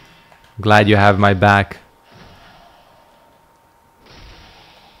 Glad you have my back.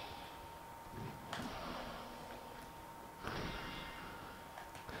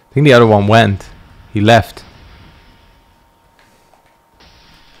 I think the other one went. He left.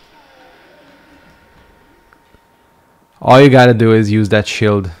 All you gotta do is use that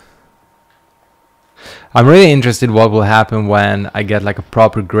shield. I'm really interested what will happen when I get like a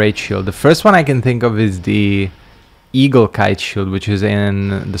proper great shield. The first one I can think of is the Eagle Kite shield, which is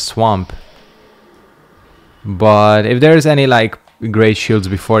in the swamp. But if there's any like great shields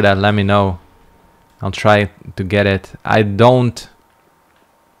before that, let me know. I'll try to get it. I'm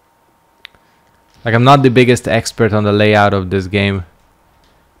not the biggest expert on the layout of this game.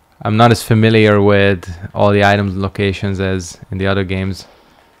 I'm not as familiar with all the items locations as in the other games.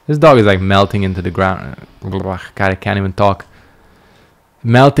 This dog is like melting into the ground. God, I can't even talk.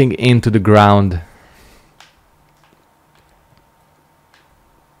 Melting into the ground.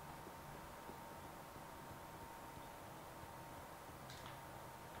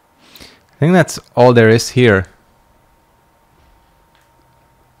 I think that's all there is here.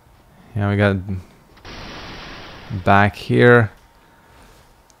 Yeah, we got back here.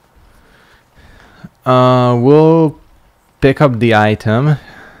 We'll pick up the item.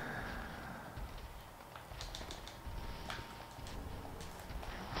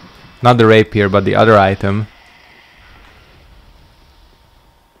 Not the rapier, but the other item.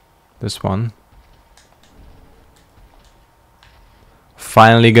 This one.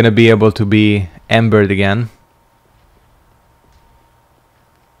 Finally gonna be able to be embered again.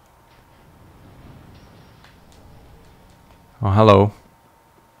 Oh, hello.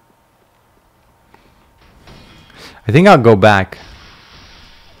 I think I'll go back.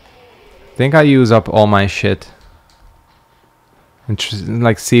 I think I'll use up all my shit and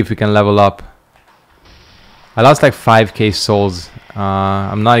like see if we can level up. I lost like 5k souls.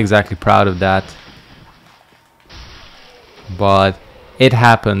 I'm not exactly proud of that, but it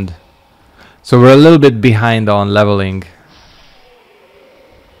happened. So we're a little bit behind on leveling.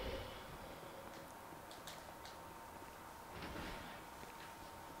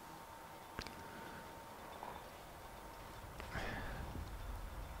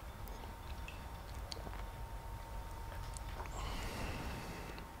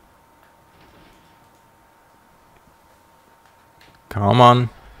 Come on.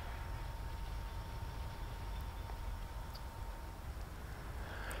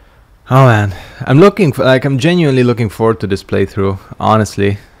 Oh man, I'm genuinely looking forward to this playthrough,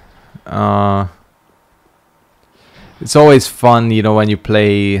 honestly. It's always fun, you know, when you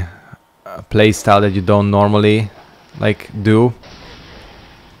play a play style that you don't normally like do.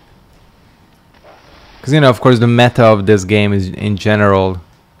 Because, you know, of course the meta of this game is in general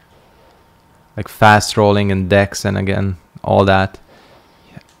like fast rolling and decks and again all that.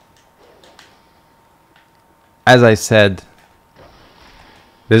 As I said,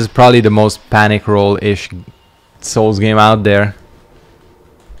 this is probably the most panic roll-ish Souls game out there.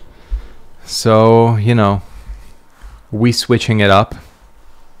 So, you know, we switching it up.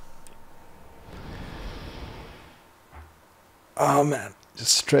 Oh man,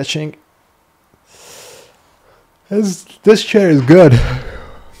 just stretching. This chair is good. It's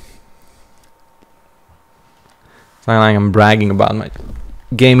not like I'm bragging about my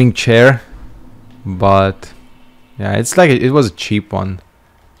gaming chair, but yeah, it's like it was a cheap one.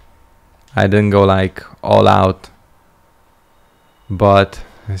 I didn't go like all out, but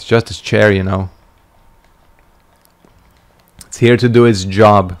it's just a chair, you know. It's here to do its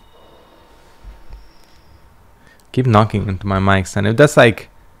job. Keep knocking into my mics, and if that's like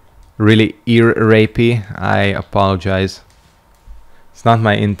really ear rapey, I apologize. It's not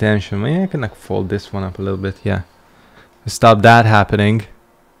my intention. Maybe I can like fold this one up a little bit. Yeah, stop that happening.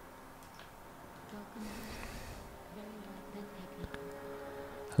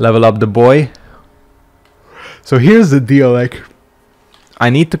 Level up the boy. So here's the deal, like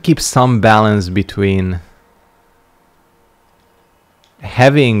I need to keep some balance between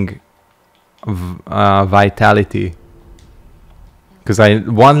having vitality, because I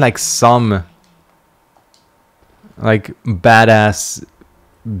want like some like badass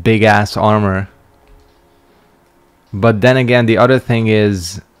big ass armor, but then again the other thing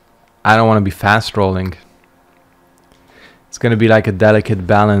is I don't want to be fast rolling. It's gonna be like a delicate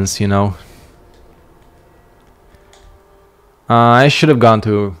balance, you know. I should have gone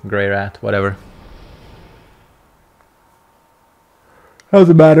to Grey Rat, whatever.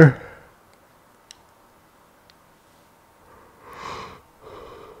 Doesn't matter.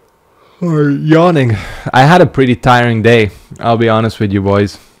 Or yawning. I had a pretty tiring day, I'll be honest with you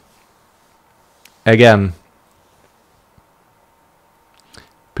boys. Again,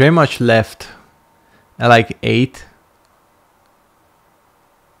 pretty much left at like 8.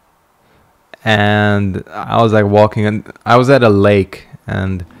 And I was like walking, and I was at a lake,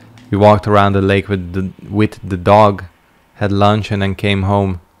 and we walked around the lake with the dog, had lunch, and then came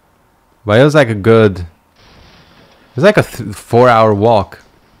home. But it was like a 4-hour walk.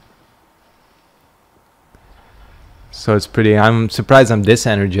 So it's pretty. I'm surprised I'm this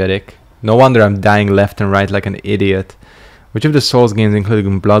energetic. No wonder I'm dying left and right like an idiot. Which of the Souls games,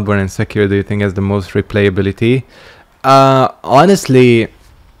 including Bloodborne and Sekiro, do you think has the most replayability? Honestly,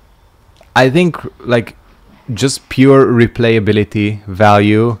 I think like just pure replayability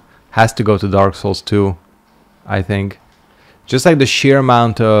value has to go to Dark Souls 2. I think just like the sheer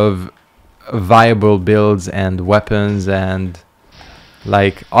amount of viable builds and weapons and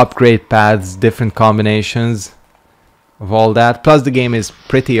like upgrade paths, different combinations of all that, plus the game is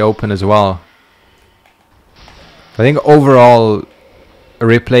pretty open as well. I think overall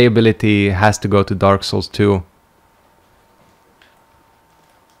replayability has to go to Dark Souls 2.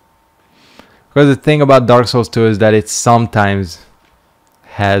 Because the thing about Dark Souls 2 is that it sometimes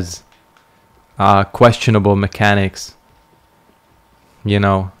has questionable mechanics, you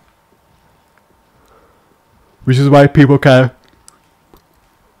know, which is why people kind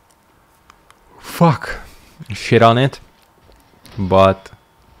of shit on it. But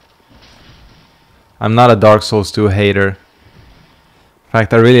I'm not a Dark Souls 2 hater. In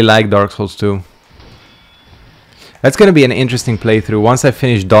fact, I really like Dark Souls 2. That's gonna be an interesting playthrough. Once I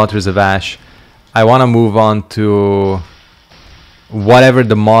finish Daughters of Ash, I want to move on to whatever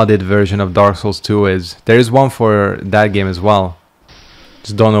the modded version of Dark Souls 2 is. There is one for that game as well.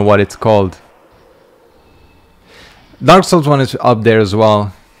 Just don't know what it's called. Dark Souls 1 is up there as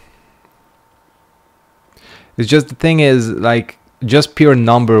well. It's just the thing is, like, just pure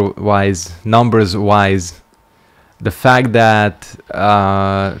numbers wise, the fact that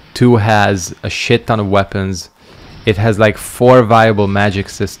 2 has a shit ton of weapons, it has like 4 viable magic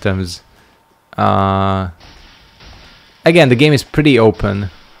systems. Again, the game is pretty open.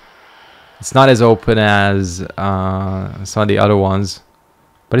 It's not as open as some of the other ones,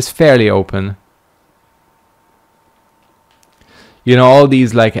 but it's fairly open. You know, all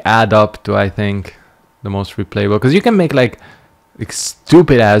these like add up to, I think, the most replayable, because you can make like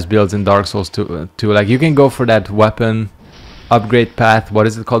stupid ass builds in Dark Souls 2. Like you can go for that weapon upgrade path, what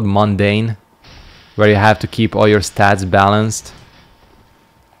is it called, mundane, where you have to keep all your stats balanced,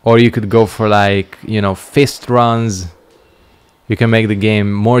 or you could go for like, you know, fist runs. You can make the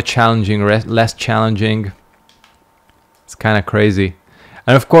game more challenging, less challenging. It's kind of crazy.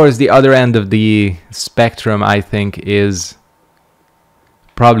 And of course the other end of the spectrum, I think, is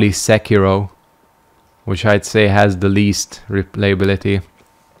probably Sekiro, which I'd say has the least replayability.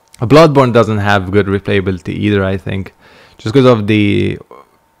 Bloodborne doesn't have good replayability either, I think, just because of the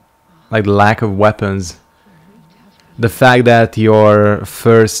like lack of weapons. The fact that your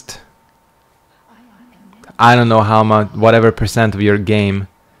first, I don't know how much, whatever percent of your game,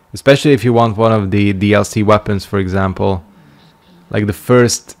 especially if you want one of the DLC weapons, for example, like the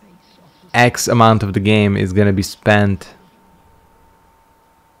first X amount of the game is gonna be spent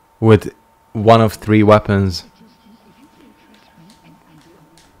with one of 3 weapons.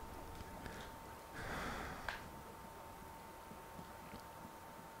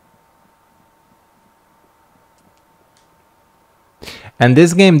 And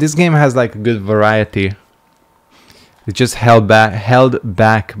this game has like a good variety. It's just held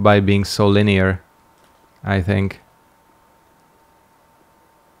back by being so linear, I think.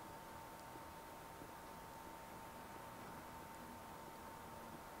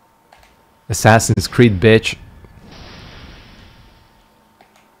 Assassin's Creed, bitch.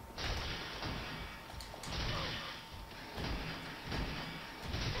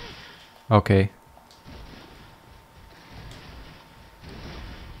 Okay.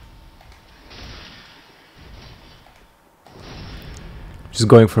 Just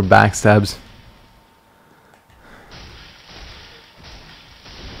going for backstabs.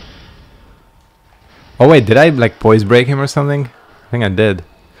 Oh wait, did I like poise break him or something? I think I did.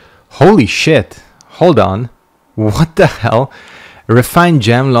 Holy shit. Hold on. What the hell? Refined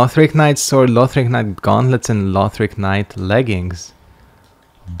gem, Lothric Knight sword, Lothric Knight gauntlets, and Lothric Knight leggings.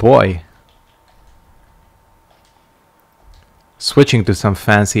 Boy. Switching to some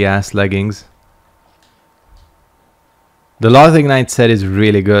fancy ass leggings. The Lothric Knight set is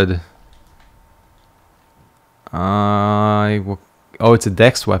really good. Oh, it's a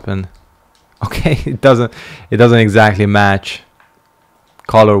dex weapon. Okay, it doesn't exactly match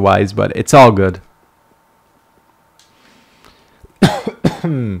color wise, but it's all good.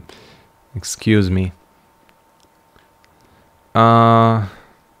 Excuse me. What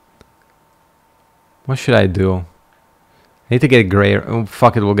should I do? I need to get a gray. Oh,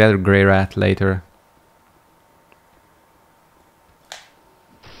 fuck it, we'll get a gray rat later.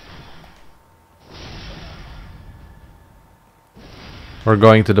 We're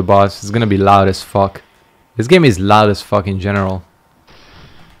going to the boss. It's gonna be loud as fuck. This game is loud as fuck in general.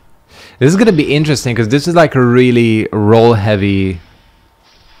 This is gonna be interesting because this is like a really roll heavy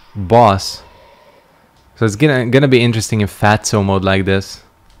boss. So it's gonna be interesting in Fatso mode like this.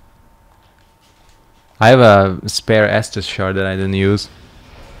 I have a spare Estus shard that I didn't use.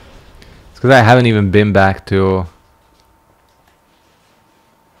 It's because I haven't even been back to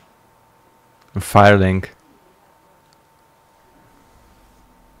Firelink.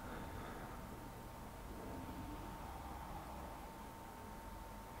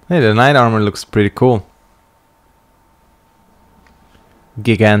 Hey, the knight armor looks pretty cool.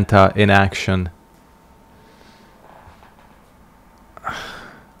 Giganta in action.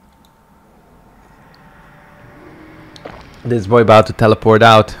 This boy about to teleport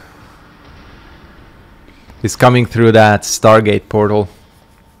out. He's coming through that Stargate portal.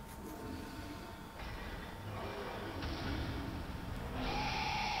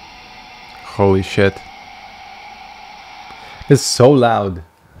 Holy shit. It's so loud.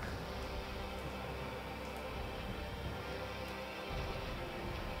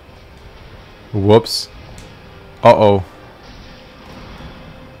 Whoops. Uh-oh.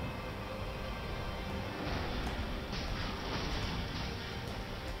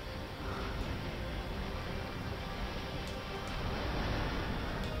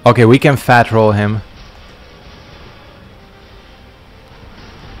 Okay, we can fat roll him.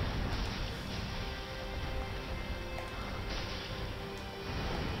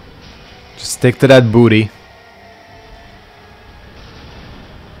 Just stick to that booty.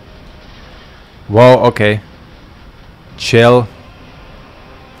 Whoa, okay. Chill.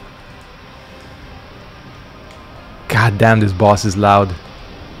 God damn, this boss is loud.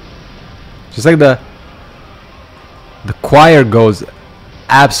 Just like the choir goes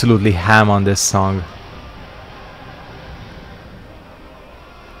absolutely ham on this song.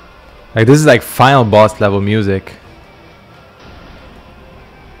 Like this is like final boss level music,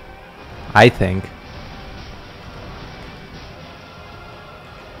 I think.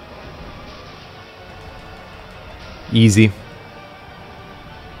 Easy.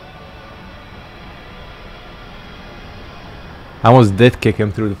 I almost did kick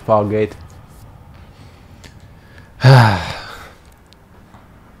him through the fog gate. At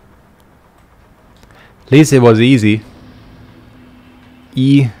least it was easy.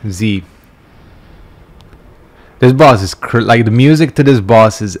 Easy. This boss is like the music to this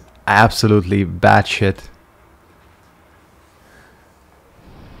boss is absolutely batshit.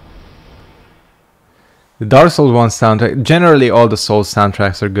 The Dark Souls 1 soundtrack, generally all the Souls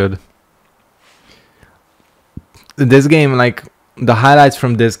soundtracks are good. This game, like, the highlights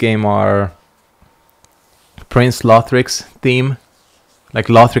from this game are Prince Lothric's theme, like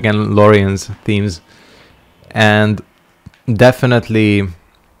Lothric and Lorien's themes, and definitely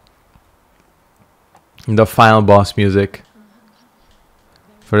the final boss music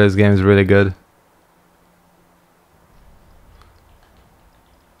for this game is really good.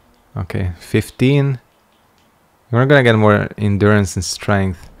 Okay, 15. We're gonna get more endurance and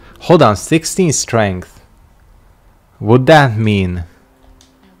strength. Hold on, 16 strength. Would that mean?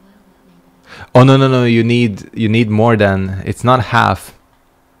 Oh no, you need more than, it's not half.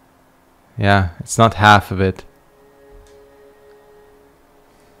 Yeah, it's not half of it.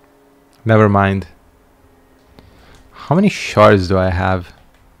 Never mind. How many shards do I have?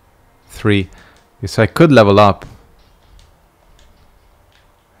 3. So I could level up.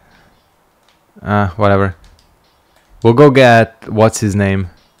 Whatever. We'll go get, what's his name?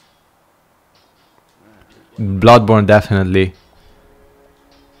 Bloodborne, definitely.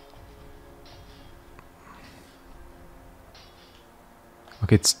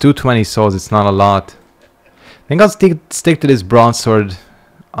 Okay, it's 220 souls, it's not a lot. I think I'll stick to this bronze sword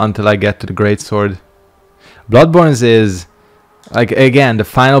until I get to the great sword. Bloodborne's is, like, again, the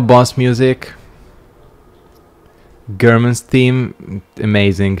final boss music. German's theme,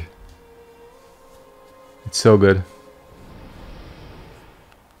 amazing. It's so good.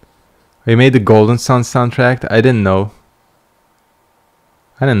 We made the Golden Sun soundtrack. I didn't know.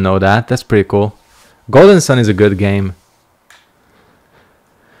 I didn't know that. That's pretty cool. Golden Sun is a good game.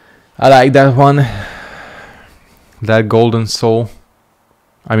 I like that one. That Golden Soul.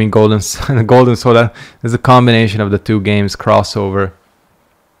 I mean Golden Sun. Golden Soul. That is a combination of the two games crossover.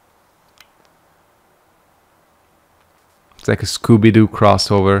 It's like a Scooby-Doo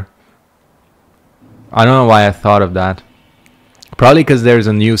crossover. I don't know why I thought of that. Probably because there's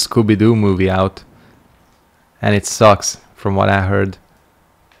a new Scooby-Doo movie out. And it sucks, from what I heard.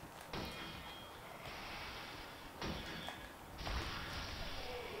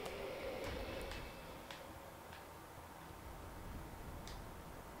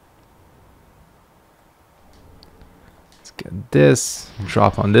 Let's get this.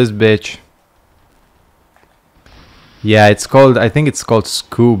 Drop on this bitch. Yeah, it's called, I think it's called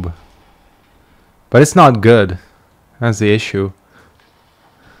Scoob. But it's not good. That's the issue.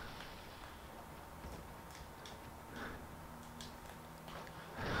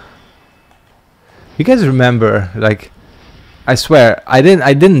 You guys remember, like, I swear, I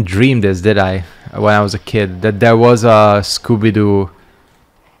didn't dream this, did I? When I was a kid, that there was a Scooby-Doo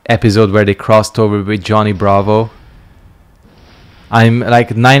episode where they crossed over with Johnny Bravo. I'm like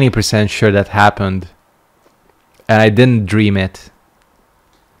 90% sure that happened. And I didn't dream it.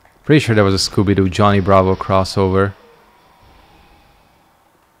 Pretty sure there was a Scooby-Doo Johnny Bravo crossover.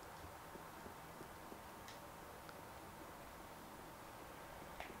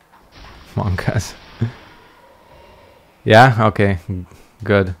 Come on, guys. Yeah? Okay.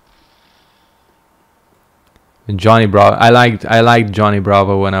 Good. And Johnny Bravo. I liked Johnny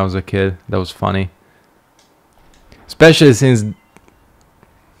Bravo when I was a kid. That was funny. Especially since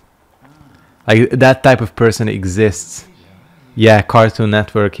like that type of person exists. Yeah, Cartoon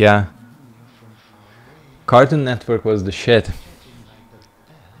Network, yeah. Cartoon Network was the shit.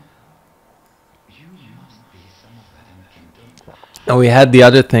 And we had the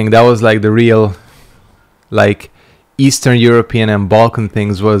other thing that was like the real, like, Eastern European and Balkan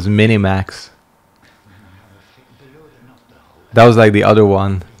things was Minimax. That was like the other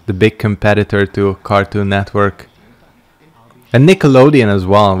one, the big competitor to Cartoon Network. And Nickelodeon as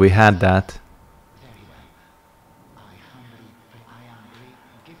well, we had that.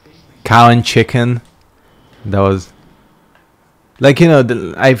 Cow and Chicken. That was like, you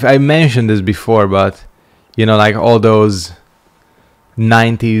know, I mentioned this before, but you know, like all those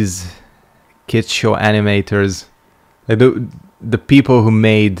 90s kids show animators, like the people who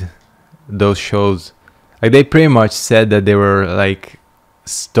made those shows, like they pretty much said that they were like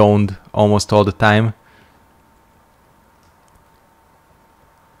stoned almost all the time.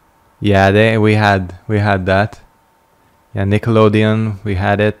 Yeah, we had that. Yeah, Nickelodeon, we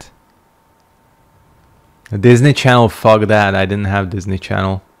had it. Disney Channel, fuck that. I didn't have Disney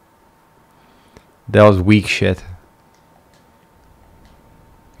Channel. That was weak shit.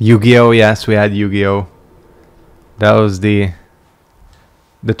 Yu-Gi-Oh! Yes, we had Yu-Gi-Oh! That was the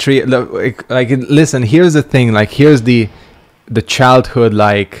tree. Like, listen, here's the thing. Like, here's the childhood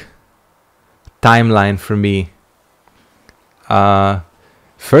like timeline for me.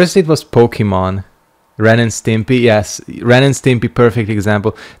 First it was Pokemon. Ren and Stimpy, yes, Ren and Stimpy, perfect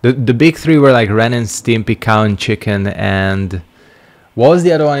example. The big three were like Ren and Stimpy, Cow and Chicken, and what was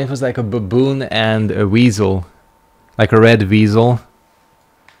the other one? It was like a baboon and a weasel, like a red weasel.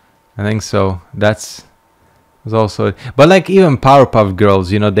 I think so. Was also, but like even Powerpuff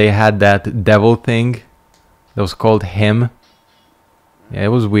Girls, you know, they had that devil thing that was called Him. Yeah, it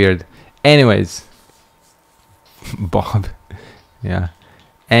was weird. Anyways, Bob, yeah.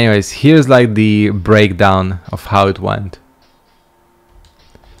 Anyways, here's like the breakdown of how it went.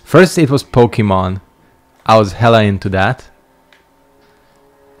 First it was Pokemon. I was hella into that.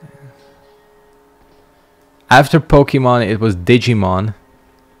 After Pokemon it was Digimon.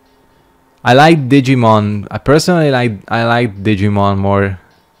 I liked Digimon. I personally liked Digimon more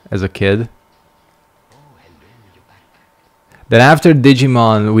as a kid. Then after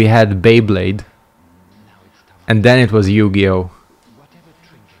Digimon we had Beyblade. And then it was Yu-Gi-Oh!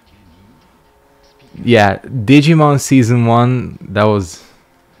 Yeah, Digimon season 1, that was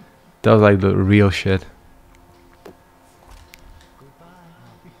like the real shit.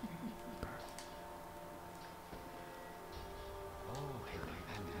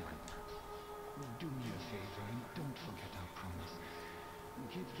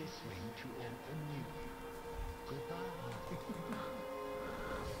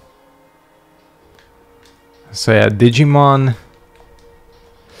 So yeah, Digimon.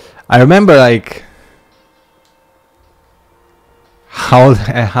 I remember like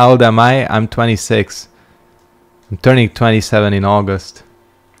how old am I? I'm 26. I'm turning 27 in August.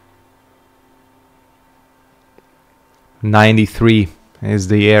 93 is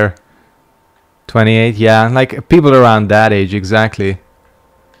the year. 28, yeah, like people around that age, exactly.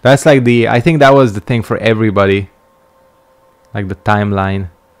 That's like I think that was the thing for everybody. Like the timeline.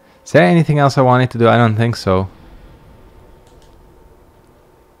 Is there anything else I wanted to do? I don't think so.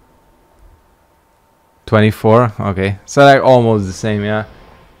 24, okay. So like almost the same, yeah.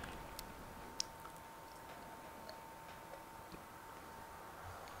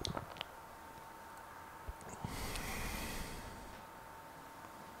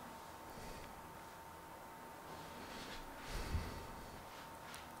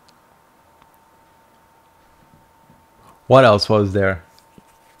 What else was there?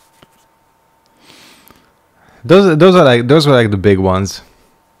 Those were like the big ones.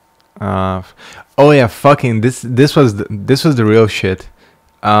 Oh yeah, fucking this was the real shit.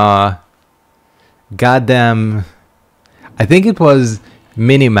 Goddamn, I think it was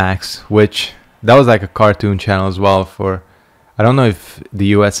Minimax, which that was like a cartoon channel as well. For I don't know if the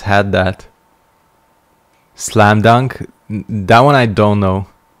US had that. Slam Dunk, that one I don't know.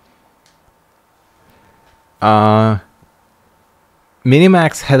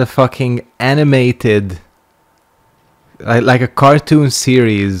 Minimax had a fucking animated, like a cartoon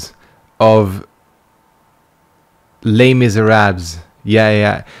series of Les Miserables.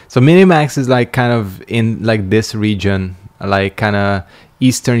 Yeah. So Minimax is like kind of in like this region, like kind of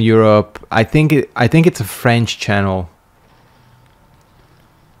Eastern Europe. I think it's a French channel.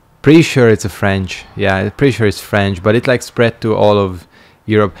 Pretty sure it's a French. Yeah, pretty sure it's French, but it like spread to all of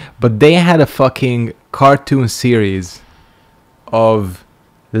Europe. But they had a fucking cartoon series of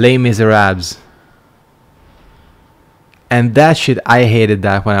Les Miserables. And that shit, I hated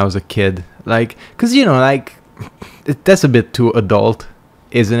that when I was a kid. Like, cause you know, like, that's a bit too adult,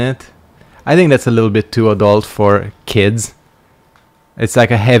 isn't it? I think that's a little bit too adult for kids. It's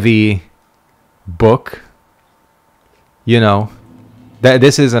like a heavy book. You know,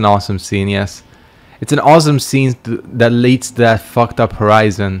 this is an awesome scene, yes. It's an awesome scene that leads to that fucked up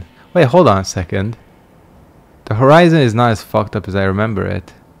horizon. Wait, hold on a second. The horizon is not as fucked up as I remember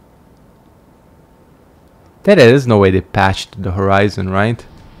it. There's no way they patched the horizon, right?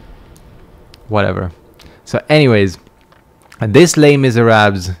 Whatever. So anyways, This Les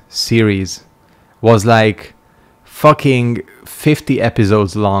Miserables series was like fucking 50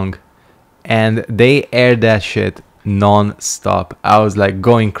 episodes long, and they aired that shit non-stop. I was like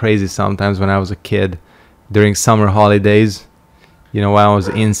going crazy sometimes when I was a kid during summer holidays, you know, when I was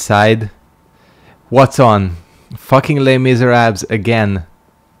inside. What's on? Fucking Les Miserables again.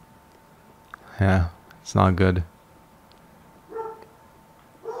 Yeah, it's not good.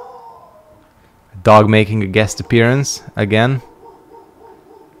 Dog making a guest appearance again.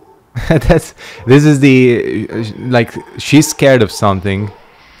 This is the like, she's scared of something.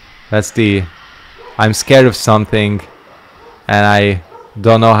 That's the, I'm scared of something and I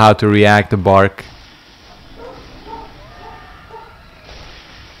don't know how to react to bark.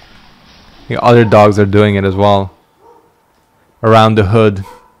 The other dogs are doing it as well around the hood.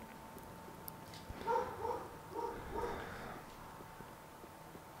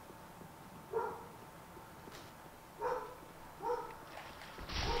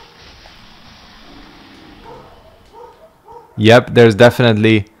 Yep, there's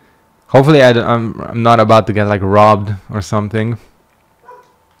definitely. Hopefully, I'm not about to get like robbed or something.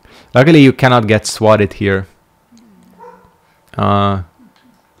 Luckily, you cannot get swatted here.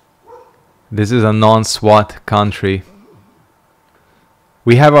 This is a non-SWAT country.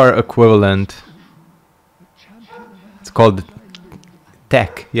 We have our equivalent. It's called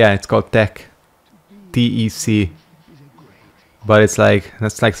Tech. Yeah, it's called Tech. TEC. But it's like,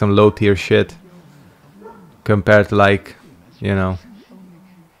 that's like some low tier shit compared to like, you know.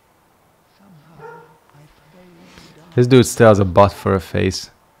 This dude still has a butt for a face.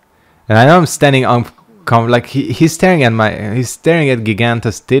 And I know I'm standing on, like he's staring at he's staring at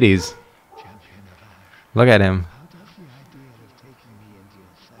Giganta's titties. Look at him.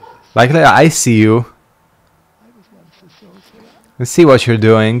 Like, I see you. Let's see what you're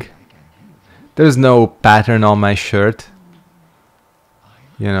doing. There's no pattern on my shirt.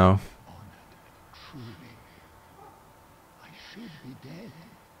 You know.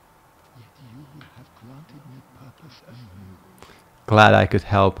 Glad I could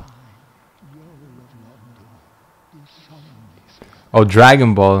help. Oh,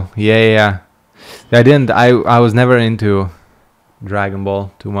 Dragon Ball. Yeah. I was never into Dragon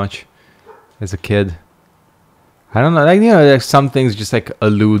Ball too much as a kid. I don't know, like, you know, like some things just like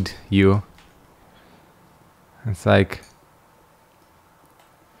elude you. It's like,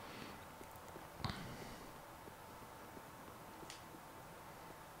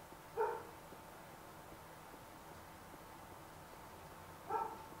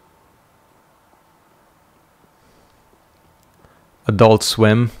 Adult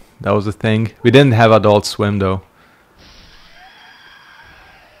Swim, that was a thing. We didn't have Adult Swim though.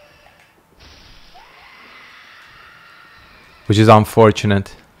 Which is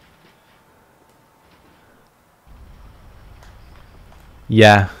unfortunate.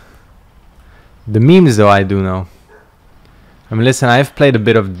 Yeah. The memes though, I do know. I mean, listen, I've played a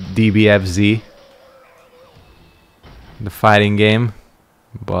bit of DBFZ, the fighting game,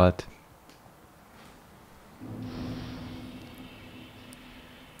 but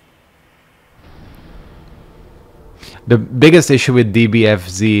the biggest issue with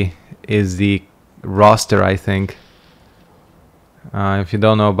DBFZ is the roster, I think. If you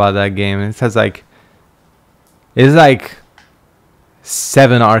don't know about that game, it has like, it's like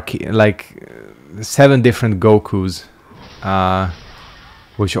seven different Gokus,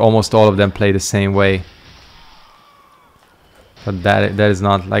 which almost all of them play the same way. But that is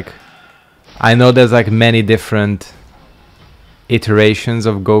not like, I know there's like many different iterations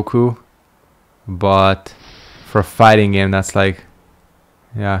of Goku, but for a fighting game, that's like,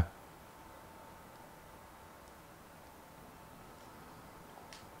 yeah.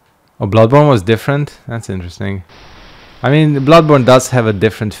 Oh, Bloodborne was different? That's interesting. I mean, Bloodborne does have a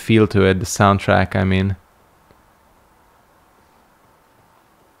different feel to it, the soundtrack, I mean.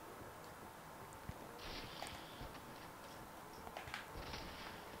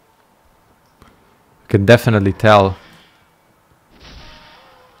 You could definitely tell.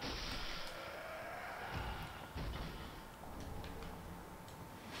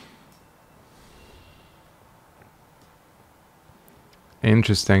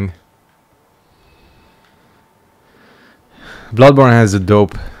 Interesting. Bloodborne has the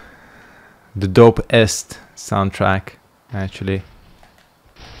dopest soundtrack, actually.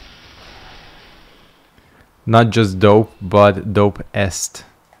 Not just dope, but dopest.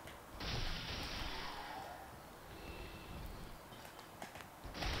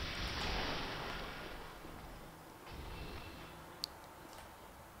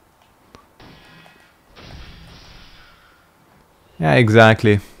 Yeah,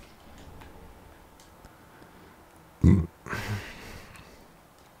 exactly.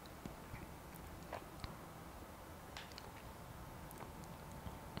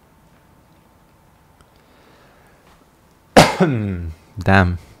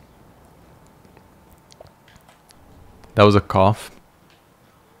 Damn. That was a cough.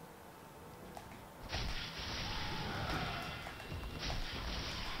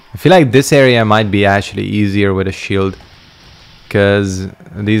 I feel like this area might be actually easier with a shield, because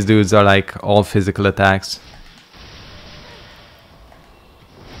these dudes are like all physical attacks.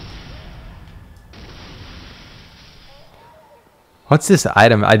 What's this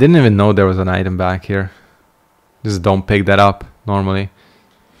item? I didn't even know there was an item back here. Just don't pick that up normally.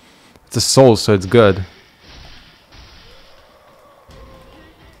 It's a soul, so it's good.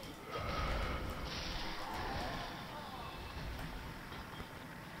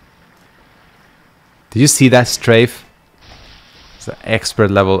 Did you see that strafe? It's an expert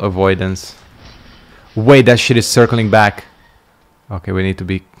level avoidance. Wait, that shit is circling back. Okay, we need to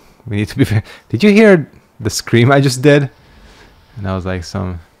be Did you hear the scream I just did? And that was like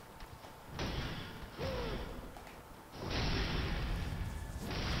some...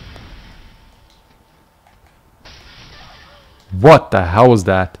 What the hell was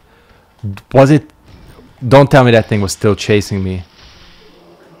that? Was it... Don't tell me that thing was still chasing me.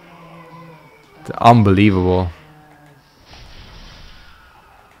 It's unbelievable.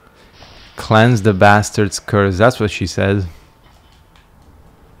 Cleanse the bastard's curse. That's what she said.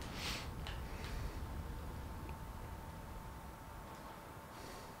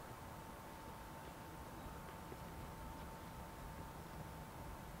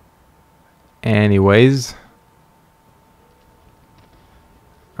 Anyways.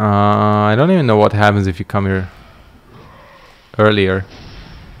 I don't even know what happens if you come here earlier.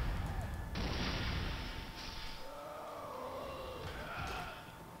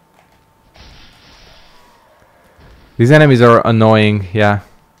 These enemies are annoying, yeah.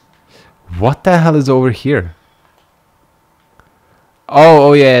 What the hell is over here?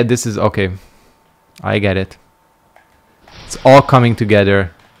 Oh yeah, this is okay. I get it. It's all coming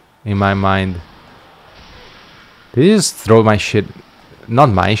together in my mind. Did you just throw my shit? Not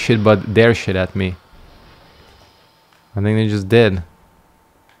my shit, but their shit at me. I think they just did.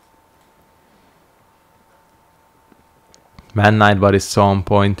 Man, Nightbot is so on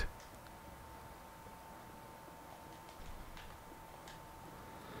point.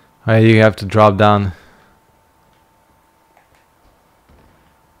 Alright, you have to drop down.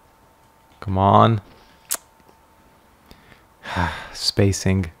 Come on.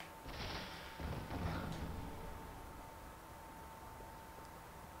 Spacing.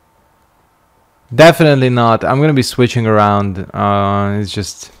 Definitely not. I'm gonna be switching around. It's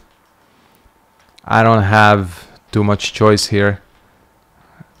just... I don't have too much choice here.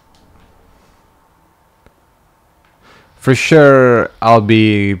 For sure, I'll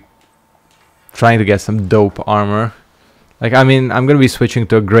be trying to get some dope armor. Like, I mean, I'm gonna be switching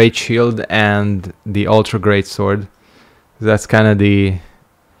to a great shield and the ultra great sword. That's kind of the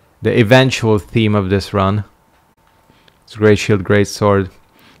eventual theme of this run. It's great shield, great sword.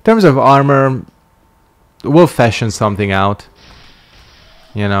 In terms of armor, we'll fashion something out.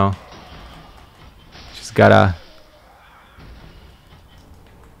 You know, just gotta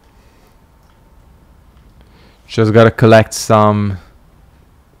collect some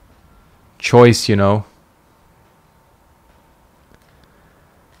choice, you know.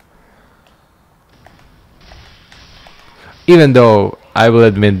 Even though I will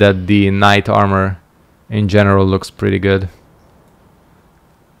admit that the knight armor in general looks pretty good.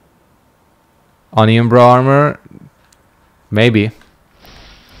 Onion Bro armor, maybe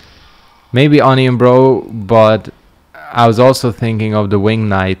Onion Bro, but I was also thinking of the Wing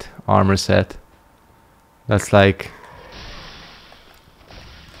Knight armor set. That's like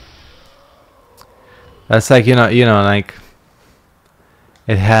you know, like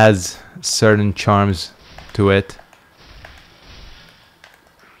it has certain charms to it.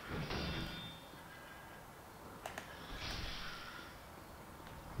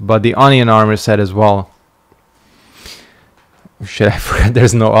 But the onion armor set as well. Shit, I forgot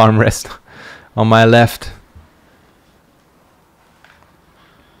there's no armrest on my left.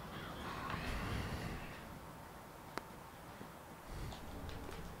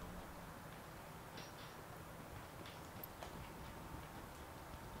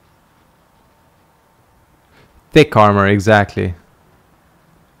 Thick armor, exactly.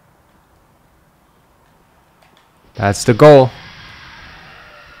 That's the goal.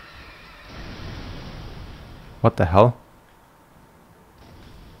 What the hell?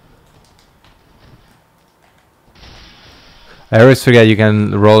 I always forget you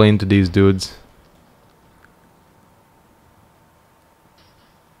can roll into these dudes.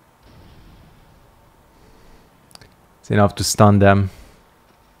 It's enough to stun them.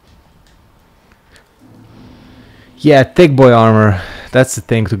 Yeah, thick boy armor. That's the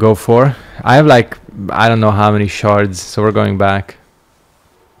thing to go for. I have like, I don't know how many shards, so we're going back.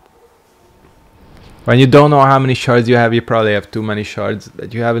 When you don't know how many shards you have, you probably have too many shards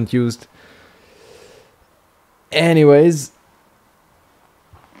that you haven't used. Anyways.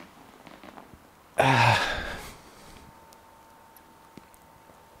 I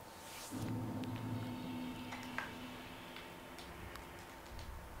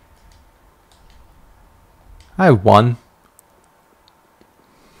have one.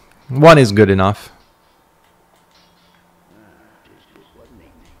 One is good enough.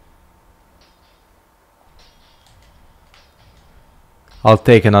 I'll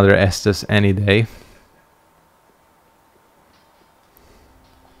take another Estus any day.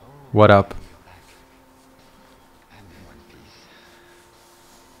 What up?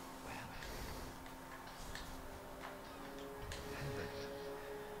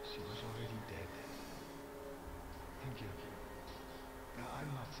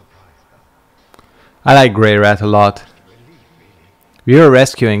 I like Grey Rat a lot. We were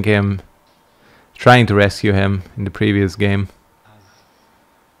rescuing him, trying to rescue him in the previous game.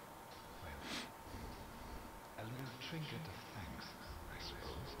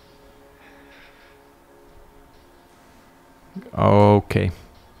 Okay.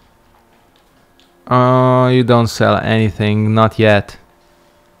 You don't sell anything, not yet.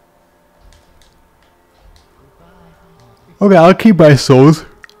 Okay, I'll keep my souls.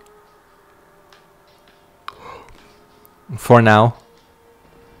 For now.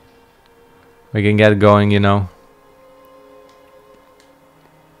 We can get going, you know.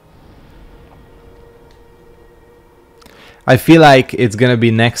 I feel like it's gonna be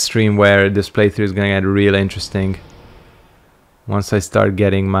next stream where this playthrough is gonna get real interesting. Once I start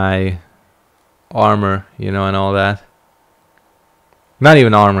getting my armor, you know, and all that. Not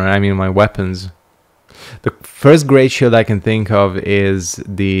even armor, I mean my weapons. The first great shield I can think of is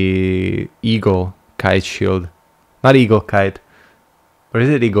the Eagle Kite shield. Not Eagle Kite. Or is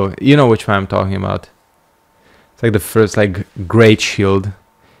it Eagle? You know which one I'm talking about. It's like the first like great shield.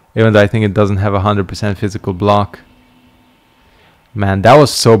 Even though I think it doesn't have 100% physical block. Man, that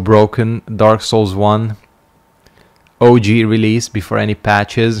was so broken. Dark Souls 1. OG release before any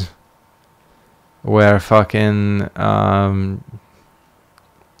patches. Where fucking...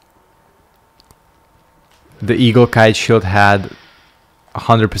 the Eagle Kite shield had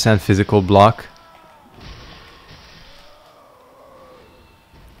 100% physical block.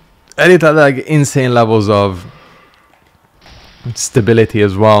 And it had like insane levels of stability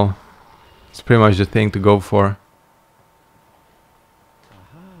as well. It's pretty much the thing to go for.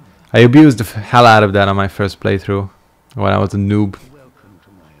 I abused the hell out of that on my first playthrough when I was a noob.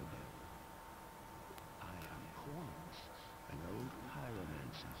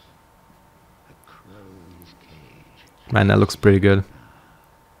 Man, that looks pretty good.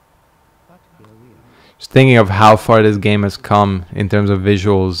 Just thinking of how far this game has come in terms of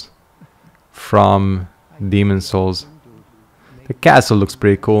visuals from Demon Souls. The castle looks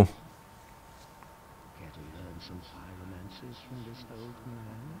pretty cool.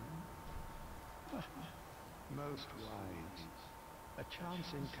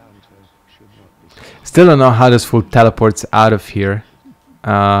 Still don't know how this fool teleports out of here.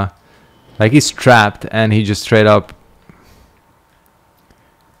 Like he's trapped and he just straight up...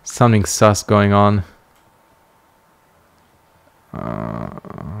 Something sus going on.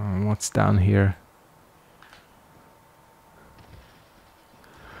 What's down here?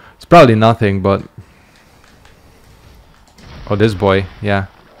 It's probably nothing, but... Oh, this boy, yeah.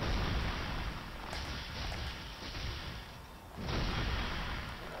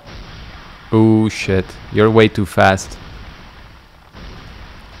 Oh shit, you're way too fast.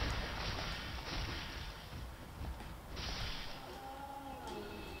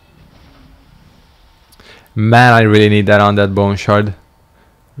 Man, I really need that on that bone shard. I'm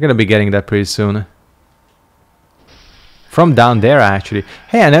gonna be getting that pretty soon. From down there, actually.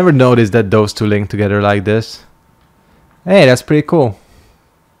 Hey, I never noticed that those two link together like this. Hey, that's pretty cool.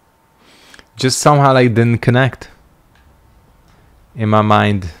 Just somehow like didn't connect in my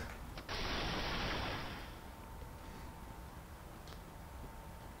mind.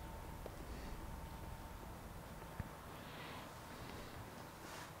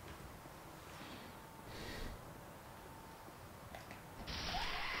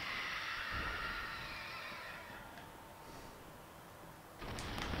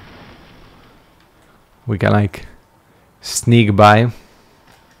 We can like sneak by.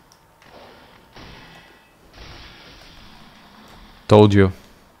 Told you.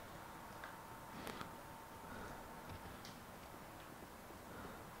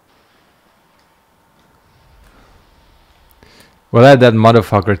 We'll add that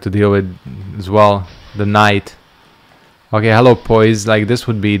motherfucker to deal with as well. The knight. Okay, hello poise. Like, this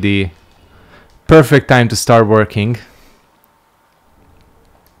would be the perfect time to start working.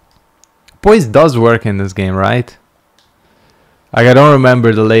 Poise does work in this game, right? Like, I don't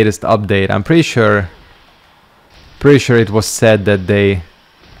remember the latest update. I'm pretty sure it was said that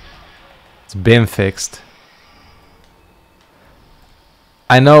it's been fixed.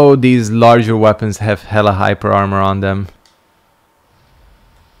 I know these larger weapons have hella hyper armor on them.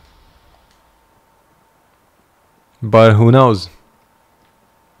 But who knows?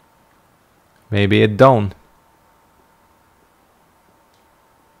 Maybe it don't.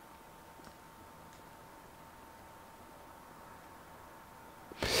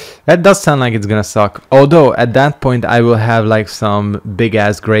 That does sound like it's gonna suck. Although at that point I will have like some big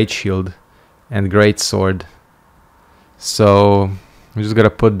ass great shield and great sword. So I'm just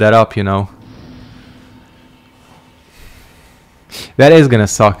gonna put that up, you know. That is gonna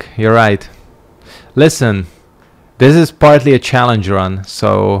suck. You're right. Listen, this is partly a challenge run,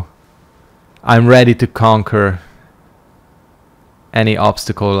 so I'm ready to conquer any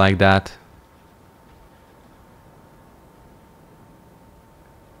obstacle like that.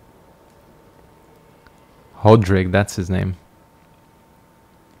 Hodrig, that's his name.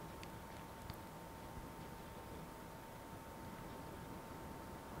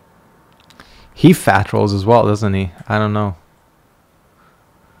 He fat rolls as well, doesn't he? I don't know.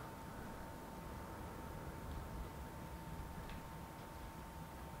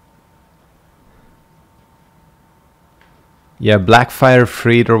 Yeah, Blackfire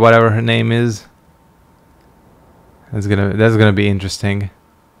Freed or whatever her name is. That's gonna be interesting.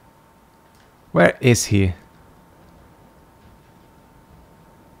 Where is he?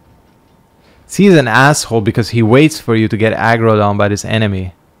 See, he's an asshole because he waits for you to get aggroed on by this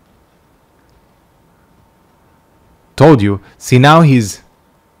enemy. Told you. See, now he's...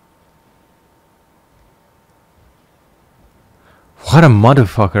 What a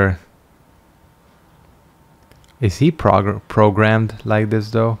motherfucker. Is he programmed like this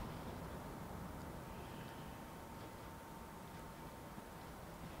though?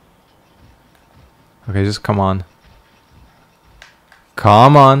 Okay, just come on.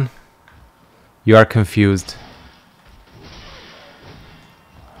 Come on. You are confused.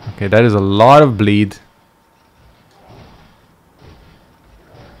 Okay, that is a lot of bleed.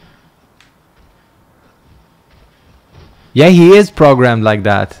 Yeah, he is programmed like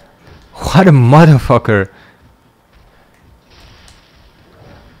that. What a motherfucker.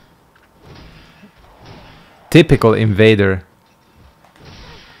 Typical invader.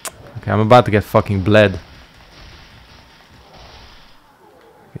 Okay, I'm about to get fucking bled.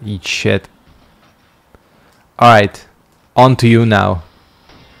 Eat shit. Alright. On to you now.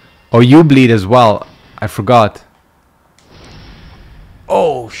 Oh, you bleed as well. I forgot.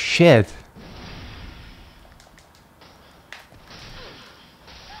 Oh, shit.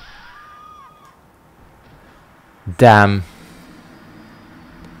 Damn.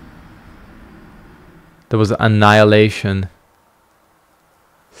 There was annihilation.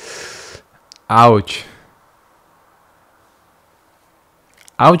 Ouch.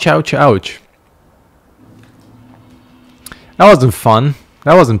 Ouch, ouch, ouch. That wasn't fun.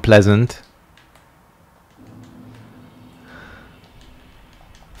 That wasn't pleasant.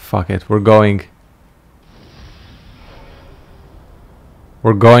 Fuck it, we're going.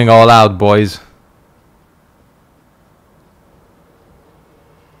 We're going all out, boys.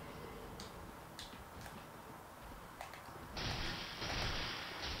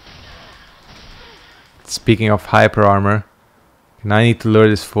 Speaking of hyper armor, and I need to lure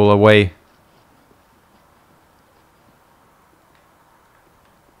this fool away.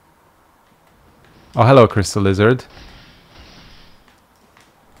 Oh, hello, Crystal Lizard.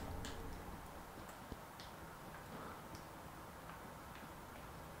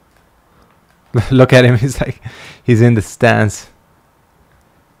 Look at him, he's like, he's in the stance.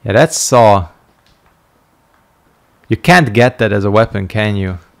 Yeah, that's Saw. You can't get that as a weapon, can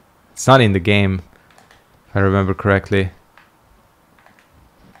you? It's not in the game, if I remember correctly.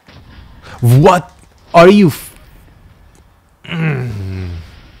 What are you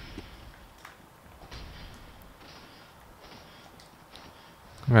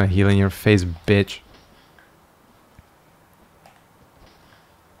I'm gonna heal in your face, bitch.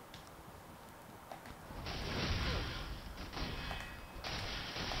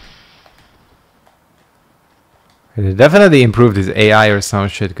 It definitely improved his AI or some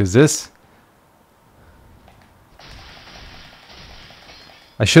shit, because this...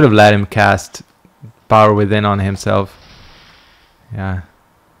 I should have let him cast Power Within on himself. Yeah.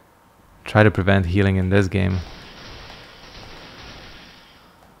 Try to prevent healing in this game.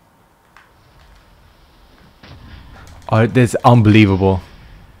 Oh, this is unbelievable.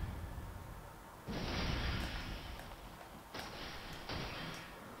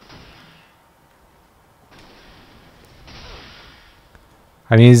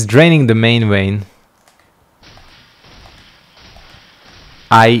 I mean, he's draining the main vein.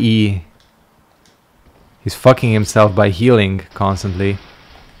 I.e. he's fucking himself by healing constantly.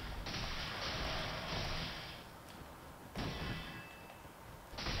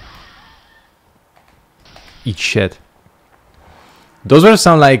 Eat shit. Those were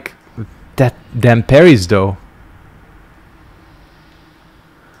some like that damn parries though.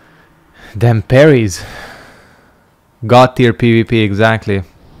 Damn parries. God tier PvP, exactly.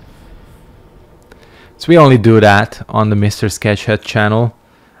 So we only do that on the Mrsketchead channel.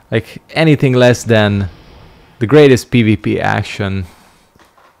 Like anything less than the greatest PvP action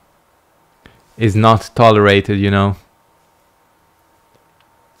is not tolerated, you know.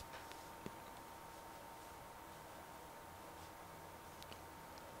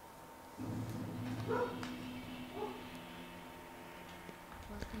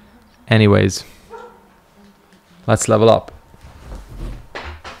 Anyways, let's level up.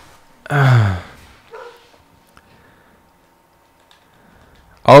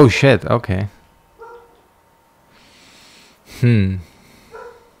 Oh shit, okay.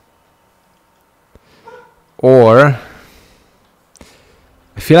 Or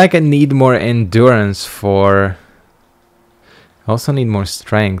I feel like I need more endurance for... I also need more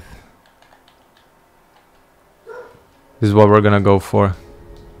strength. This is what we're gonna go for.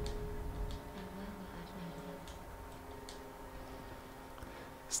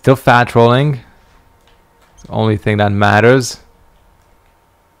 Still fat rolling. It's the only thing that matters.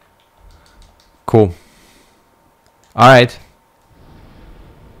 Cool. Alright.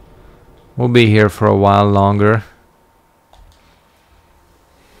 We'll be here for a while longer.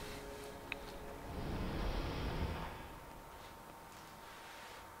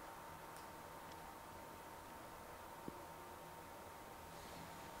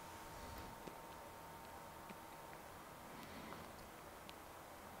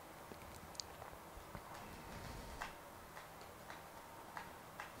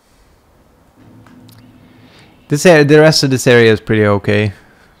 This area, the rest of this area is pretty okay.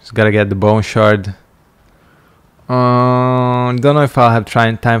 Just gotta get the bone shard. Don't know if I'll have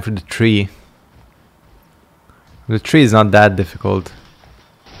time for the tree. The tree is not that difficult.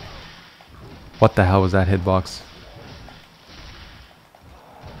 What the hell was that hitbox?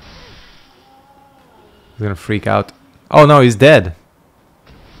 He's gonna freak out. Oh no, he's dead.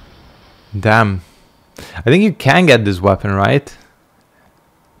 Damn. I think you can get this weapon, right?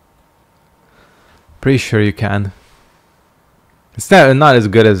 Pretty sure you can. It's not as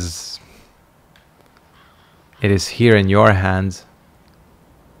good as it is here in your hands.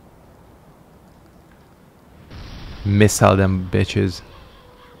 Missile them bitches.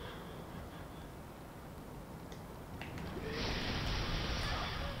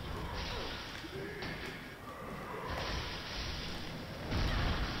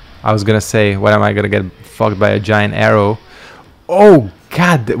 I was gonna say, what am I gonna get fucked by a giant arrow? Oh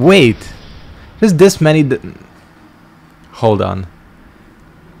god, wait. There's this many... Hold on.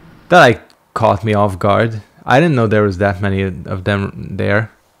 That like caught me off guard. I didn't know there was that many of them there.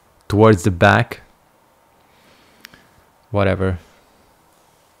 Towards the back. Whatever.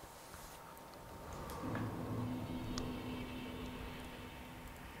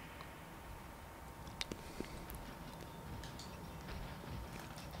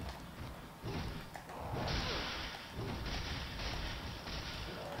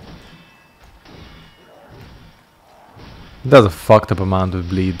 It does a fucked up amount of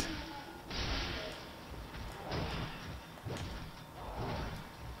bleed.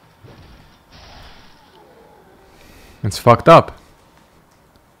 It's fucked up.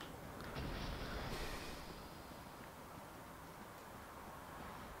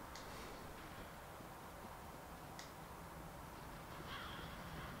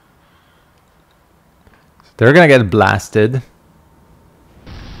 They're gonna get blasted.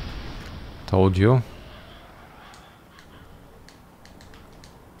 Told you.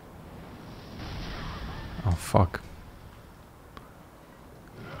 Oh fuck.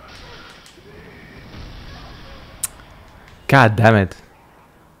 God damn it.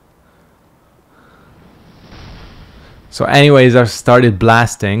 So anyways, I started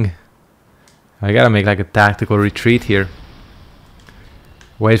blasting. I gotta make like a tactical retreat here.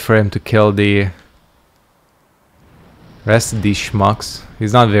 Wait for him to kill the rest of these schmucks.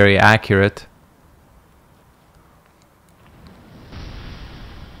 He's not very accurate.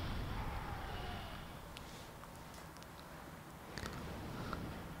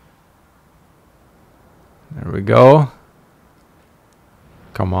 There we go.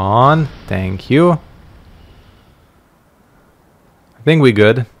 Come on. Thank you. I think we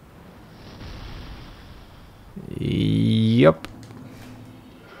good. Yup.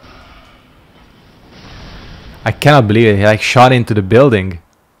 I cannot believe it. He like shot into the building.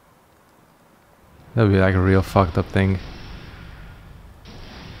 That would be like a real fucked up thing.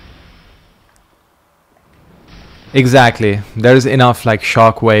 Exactly. There's enough like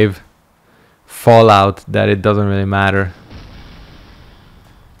shockwave fallout that it doesn't really matter.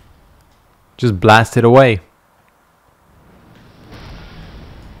 Just blast it away.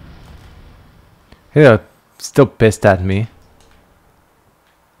 He's still pissed at me.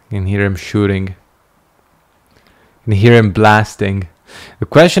 I can hear him shooting. I can hear him blasting. The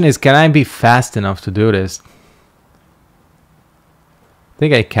question is, can I be fast enough to do this? I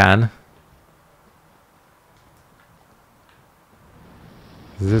think I can.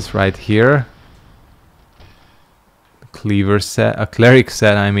 Is this right here? A cleaver set, a cleric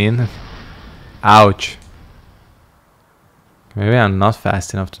set, I mean. Ouch. Maybe I'm not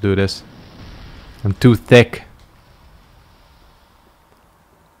fast enough to do this. I'm too thick.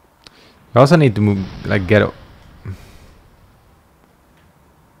 I also need to move, like get.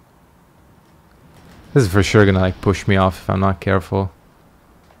 This is for sure gonna like push me off if I'm not careful.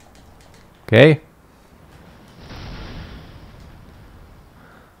 Okay.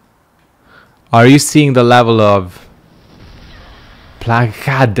 Are you seeing the level of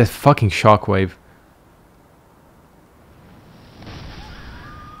God, that fucking shockwave.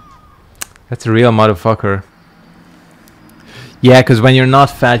 That's a real motherfucker. Yeah, because when you're not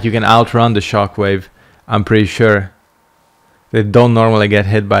fat, you can outrun the shockwave. I'm pretty sure. They don't normally get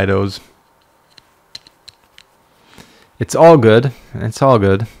hit by those. It's all good. It's all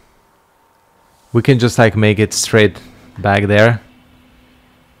good. We can just like make it straight back there.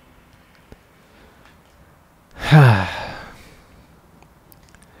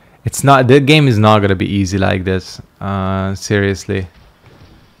 It's not, the game is not gonna be easy like this. Seriously.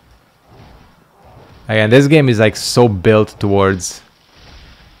 Again, this game is like so built towards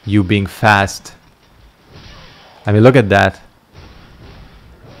you being fast. I mean, look at that.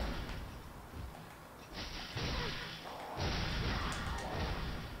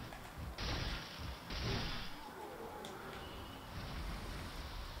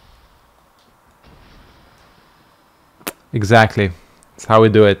 Exactly. That's how we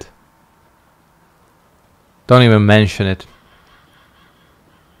do it. Don't even mention it.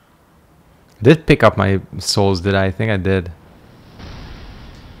 I did pick up my souls, did I? I think I did.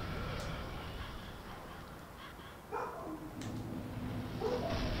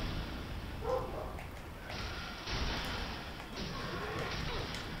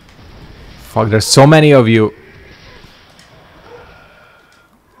 Fuck, there's so many of you.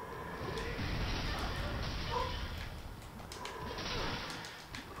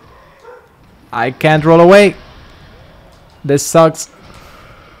 I can't roll away. This sucks.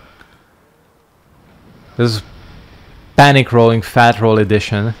 This is panic rolling fat roll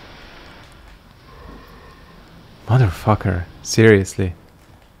edition. Motherfucker, seriously.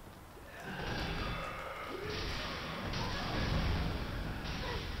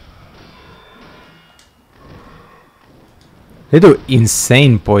 They do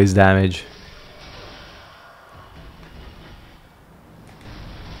insane poise damage.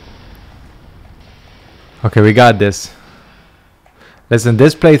 Okay, we got this. Listen,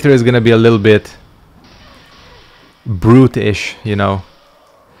 this playthrough is gonna be a little bit brute-ish, you know.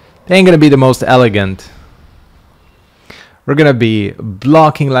 They ain't gonna be the most elegant. We're gonna be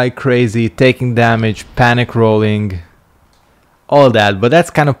blocking like crazy, taking damage, panic rolling, all that. But that's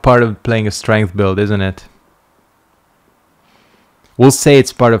kind of part of playing a strength build, isn't it? We'll say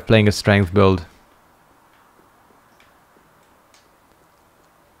it's part of playing a strength build.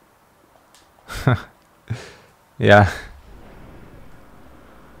 Yeah.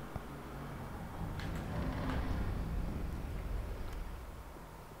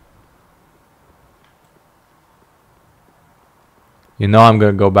 You know I'm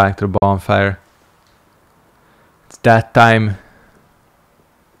gonna go back to the bonfire. It's that time.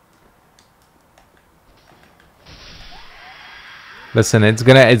 Listen, it's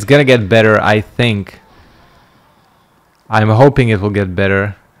gonna get better, I think. I'm hoping it will get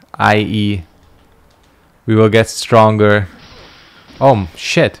better, i.e. we will get stronger. Oh,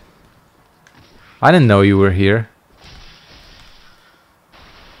 shit. I didn't know you were here.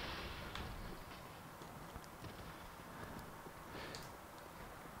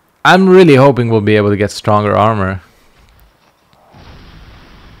 I'm really hoping we'll be able to get stronger armor.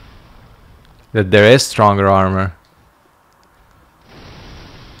 That there is stronger armor.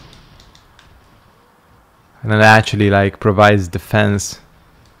 And it actually like provides defense.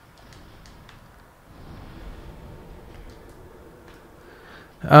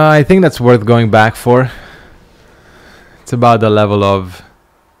 I think that's worth going back for. It's about the level of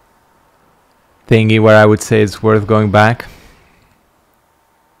thingy where I would say it's worth going back.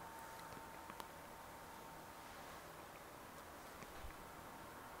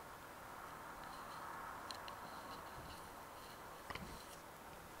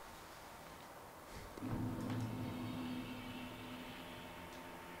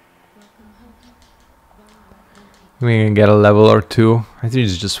 We can get a level or two. I think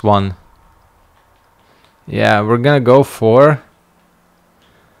it's just one. Yeah, we're gonna go for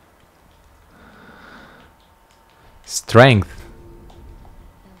Strength.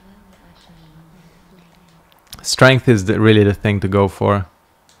 Strength is really the thing to go for,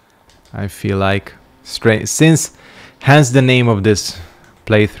 I feel like. Since hence the name of this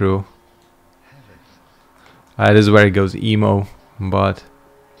playthrough. This is where it goes emo, but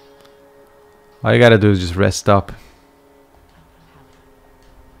all you gotta do is just rest up.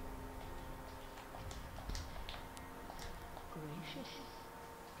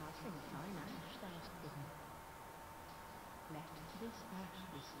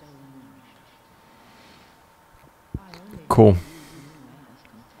 Cool.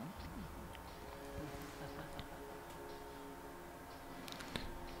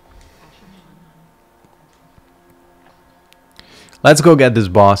 Let's go get this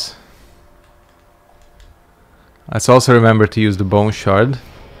boss. Let's also remember to use the bone shard.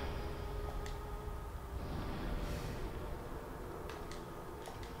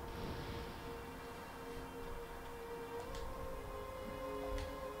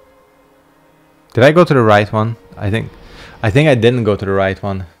 Did I go to the right one? I think I didn't go to the right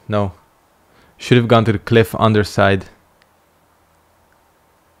one. No. Should have gone to the cliff underside.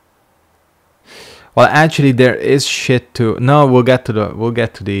 Well, actually there is shit to... No, we'll get to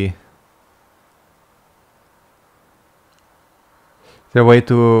the... Is there a way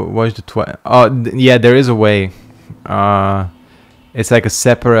to watch the yeah, there is a way. It's like a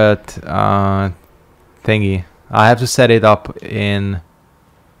separate thingy. I have to set it up in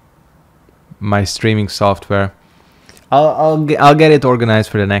my streaming software. I'll get it organized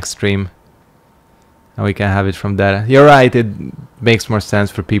for the next stream, and we can have it from there. You're right, it makes more sense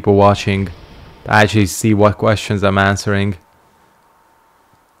for people watching to actually see what questions I'm answering.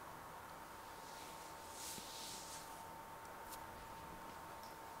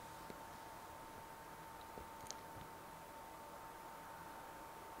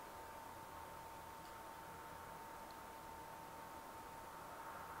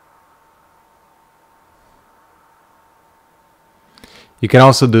 You can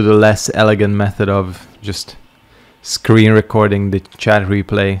also do the less elegant method of just screen recording the chat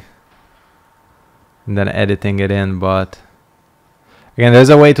replay and then editing it in, but again,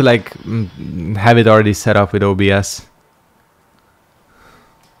 there's a way to like have it already set up with OBS.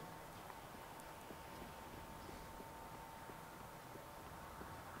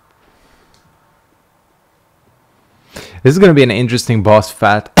 This is gonna be an interesting boss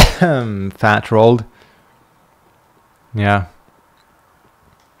fat rolled. Yeah.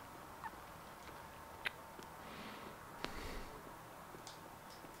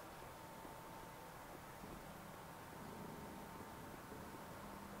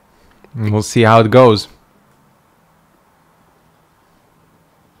 And we'll see how it goes.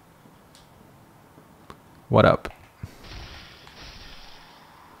 What up?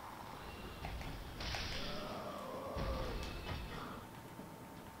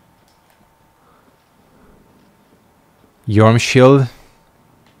 Yorm shield.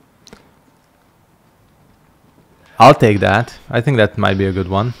 I'll take that. I think that might be a good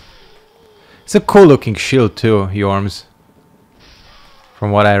one. It's a cool looking shield too, Yorm's. From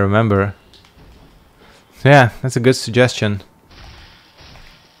what I remember. So yeah, that's a good suggestion.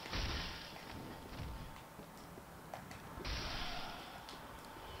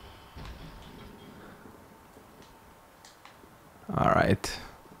 Alright.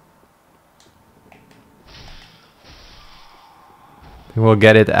 We'll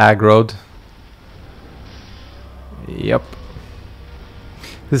get it aggroed. Yep.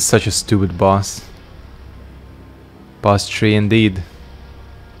 This is such a stupid boss. Boss tree indeed.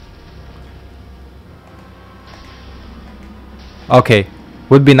 Okay,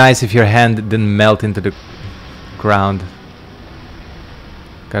 would be nice if your hand didn't melt into the ground.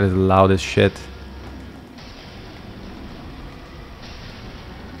 God, it's loud as shit.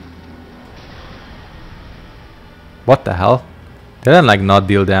 What the hell? Did I like not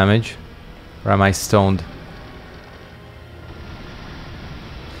deal damage? Or am I stoned?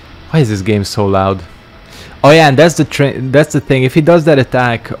 Why is this game so loud? Oh yeah, and that's the thing. If he does that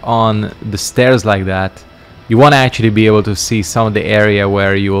attack on the stairs like that, You want to actually be able to see some of the area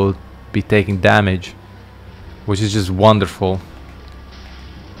where you will be taking damage, which is just wonderful.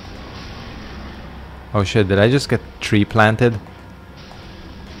 Oh shit, did I just get tree planted?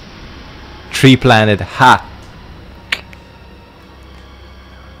 Tree planted, ha!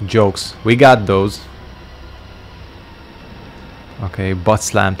 Jokes, we got those. Okay, butt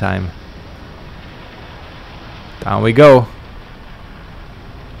slam time. Down we go.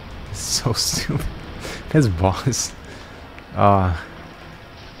 So stupid. His boss.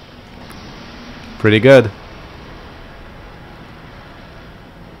 Pretty good.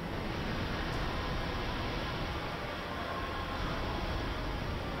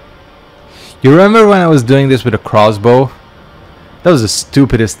 You remember when I was doing this with a crossbow? That was the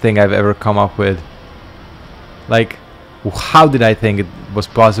stupidest thing I've ever come up with. Like, how did I think it was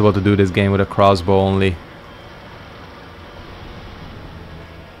possible to do this game with a crossbow only?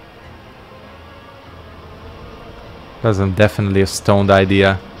 That's definitely a stoned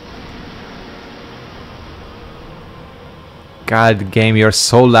idea. God, game, you're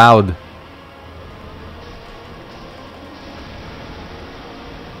so loud.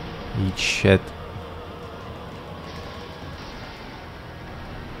 Eat shit.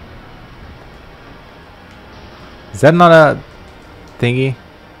 Is that not a thingy?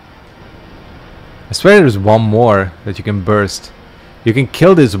 I swear there's one more that you can burst. You can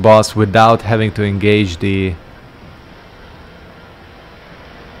kill this boss without having to engage the...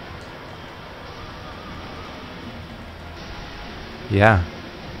 Yeah.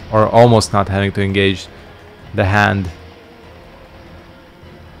 Or almost not having to engage the hand.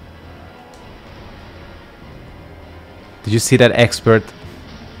 Did you see that expert?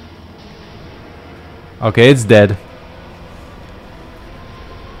 Okay, it's dead.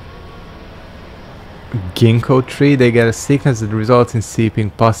 Ginkgo tree, they get a sickness that results in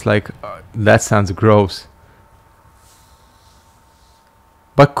seeping pus like... that sounds gross.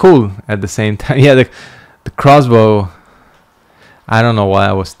 But cool at the same time. Yeah, the crossbow... I don't know what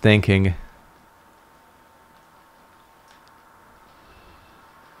I was thinking.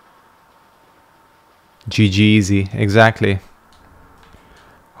 GG easy, exactly.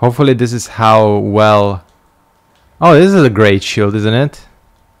 Hopefully this is how well... Oh, this is a great shield, isn't it?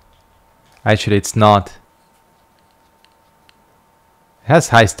 Actually, it's not. It has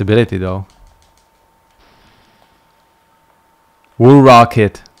high stability though. Wool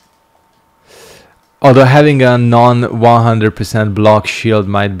rocket. Although having a non 100% block shield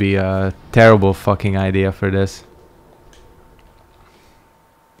might be a terrible fucking idea for this.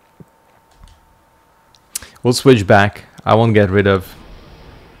 We'll switch back. I won't get rid of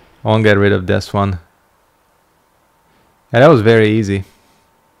this one. Yeah, that was very easy.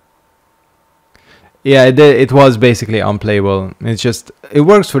 Yeah, it was basically unplayable. It's just, it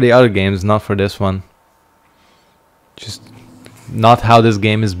works for the other games, not for this one. Just not how this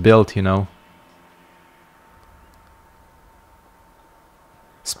game is built, you know.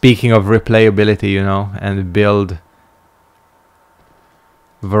 Speaking of replayability, you know, and build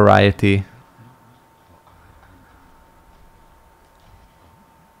variety.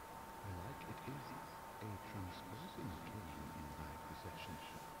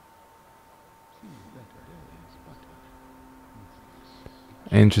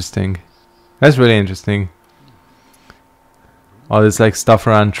 Interesting. That's really interesting. All this like stuff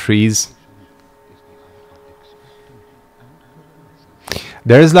around trees.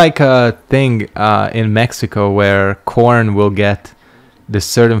 There's like a thing in Mexico where corn will get this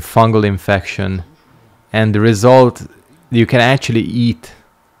certain fungal infection, and the result, you can actually eat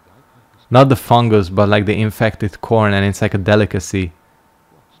not the fungus but like the infected corn, and it's like a delicacy.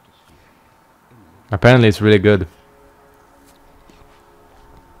 Apparently it's really good.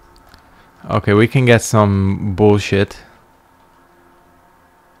 Okay, we can get some bullshit.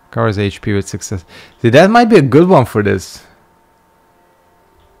 Covers HP with success. See, that might be a good one for this.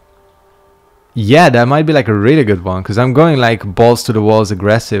 Yeah, that might be like a really good one, because I'm going like balls to the walls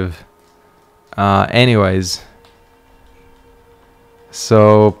aggressive. Anyways.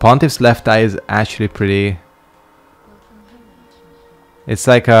 So, Pontiff's left eye is actually pretty... It's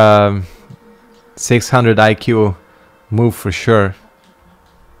like a 600 IQ move for sure.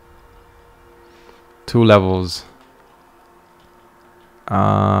 2 levels.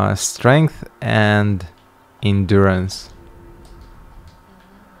 Strength and endurance.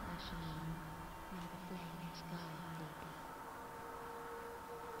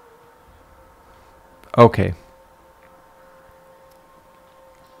 Okay.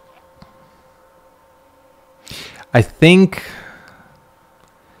 I think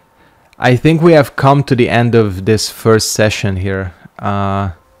we have come to the end of this first session here.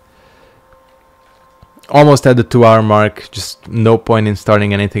 almost at the 2-hour mark. Just no point in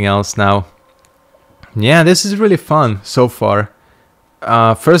starting anything else now. Yeah, this is really fun so far.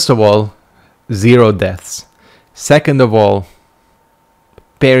 First of all, 0 deaths. Second of all,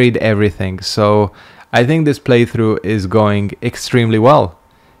 parried everything. So I think this playthrough is going extremely well,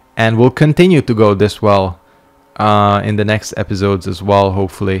 and will continue to go this well in the next episodes as well,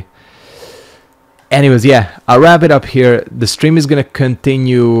 hopefully. Anyways, yeah, I'll wrap it up here. The stream is gonna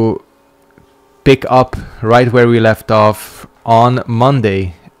continue, pick up right where we left off on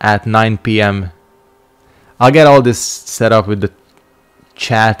Monday at 9 p.m. I'll get all this set up with the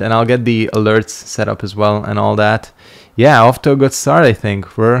chat, and I'll get the alerts set up as well and all that. Yeah, off to a good start, I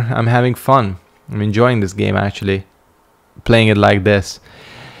think. I'm having fun. I'm enjoying this game, actually, playing it like this.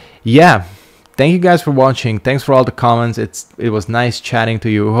 Yeah, thank you guys for watching. Thanks for all the comments. It was nice chatting to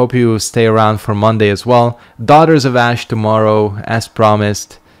you. Hope you stay around for Monday as well. Daughters of Ash tomorrow, as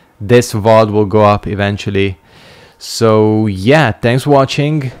promised. This VOD will go up eventually. So yeah, thanks for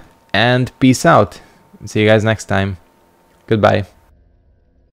watching, and peace out. See you guys next time. Goodbye.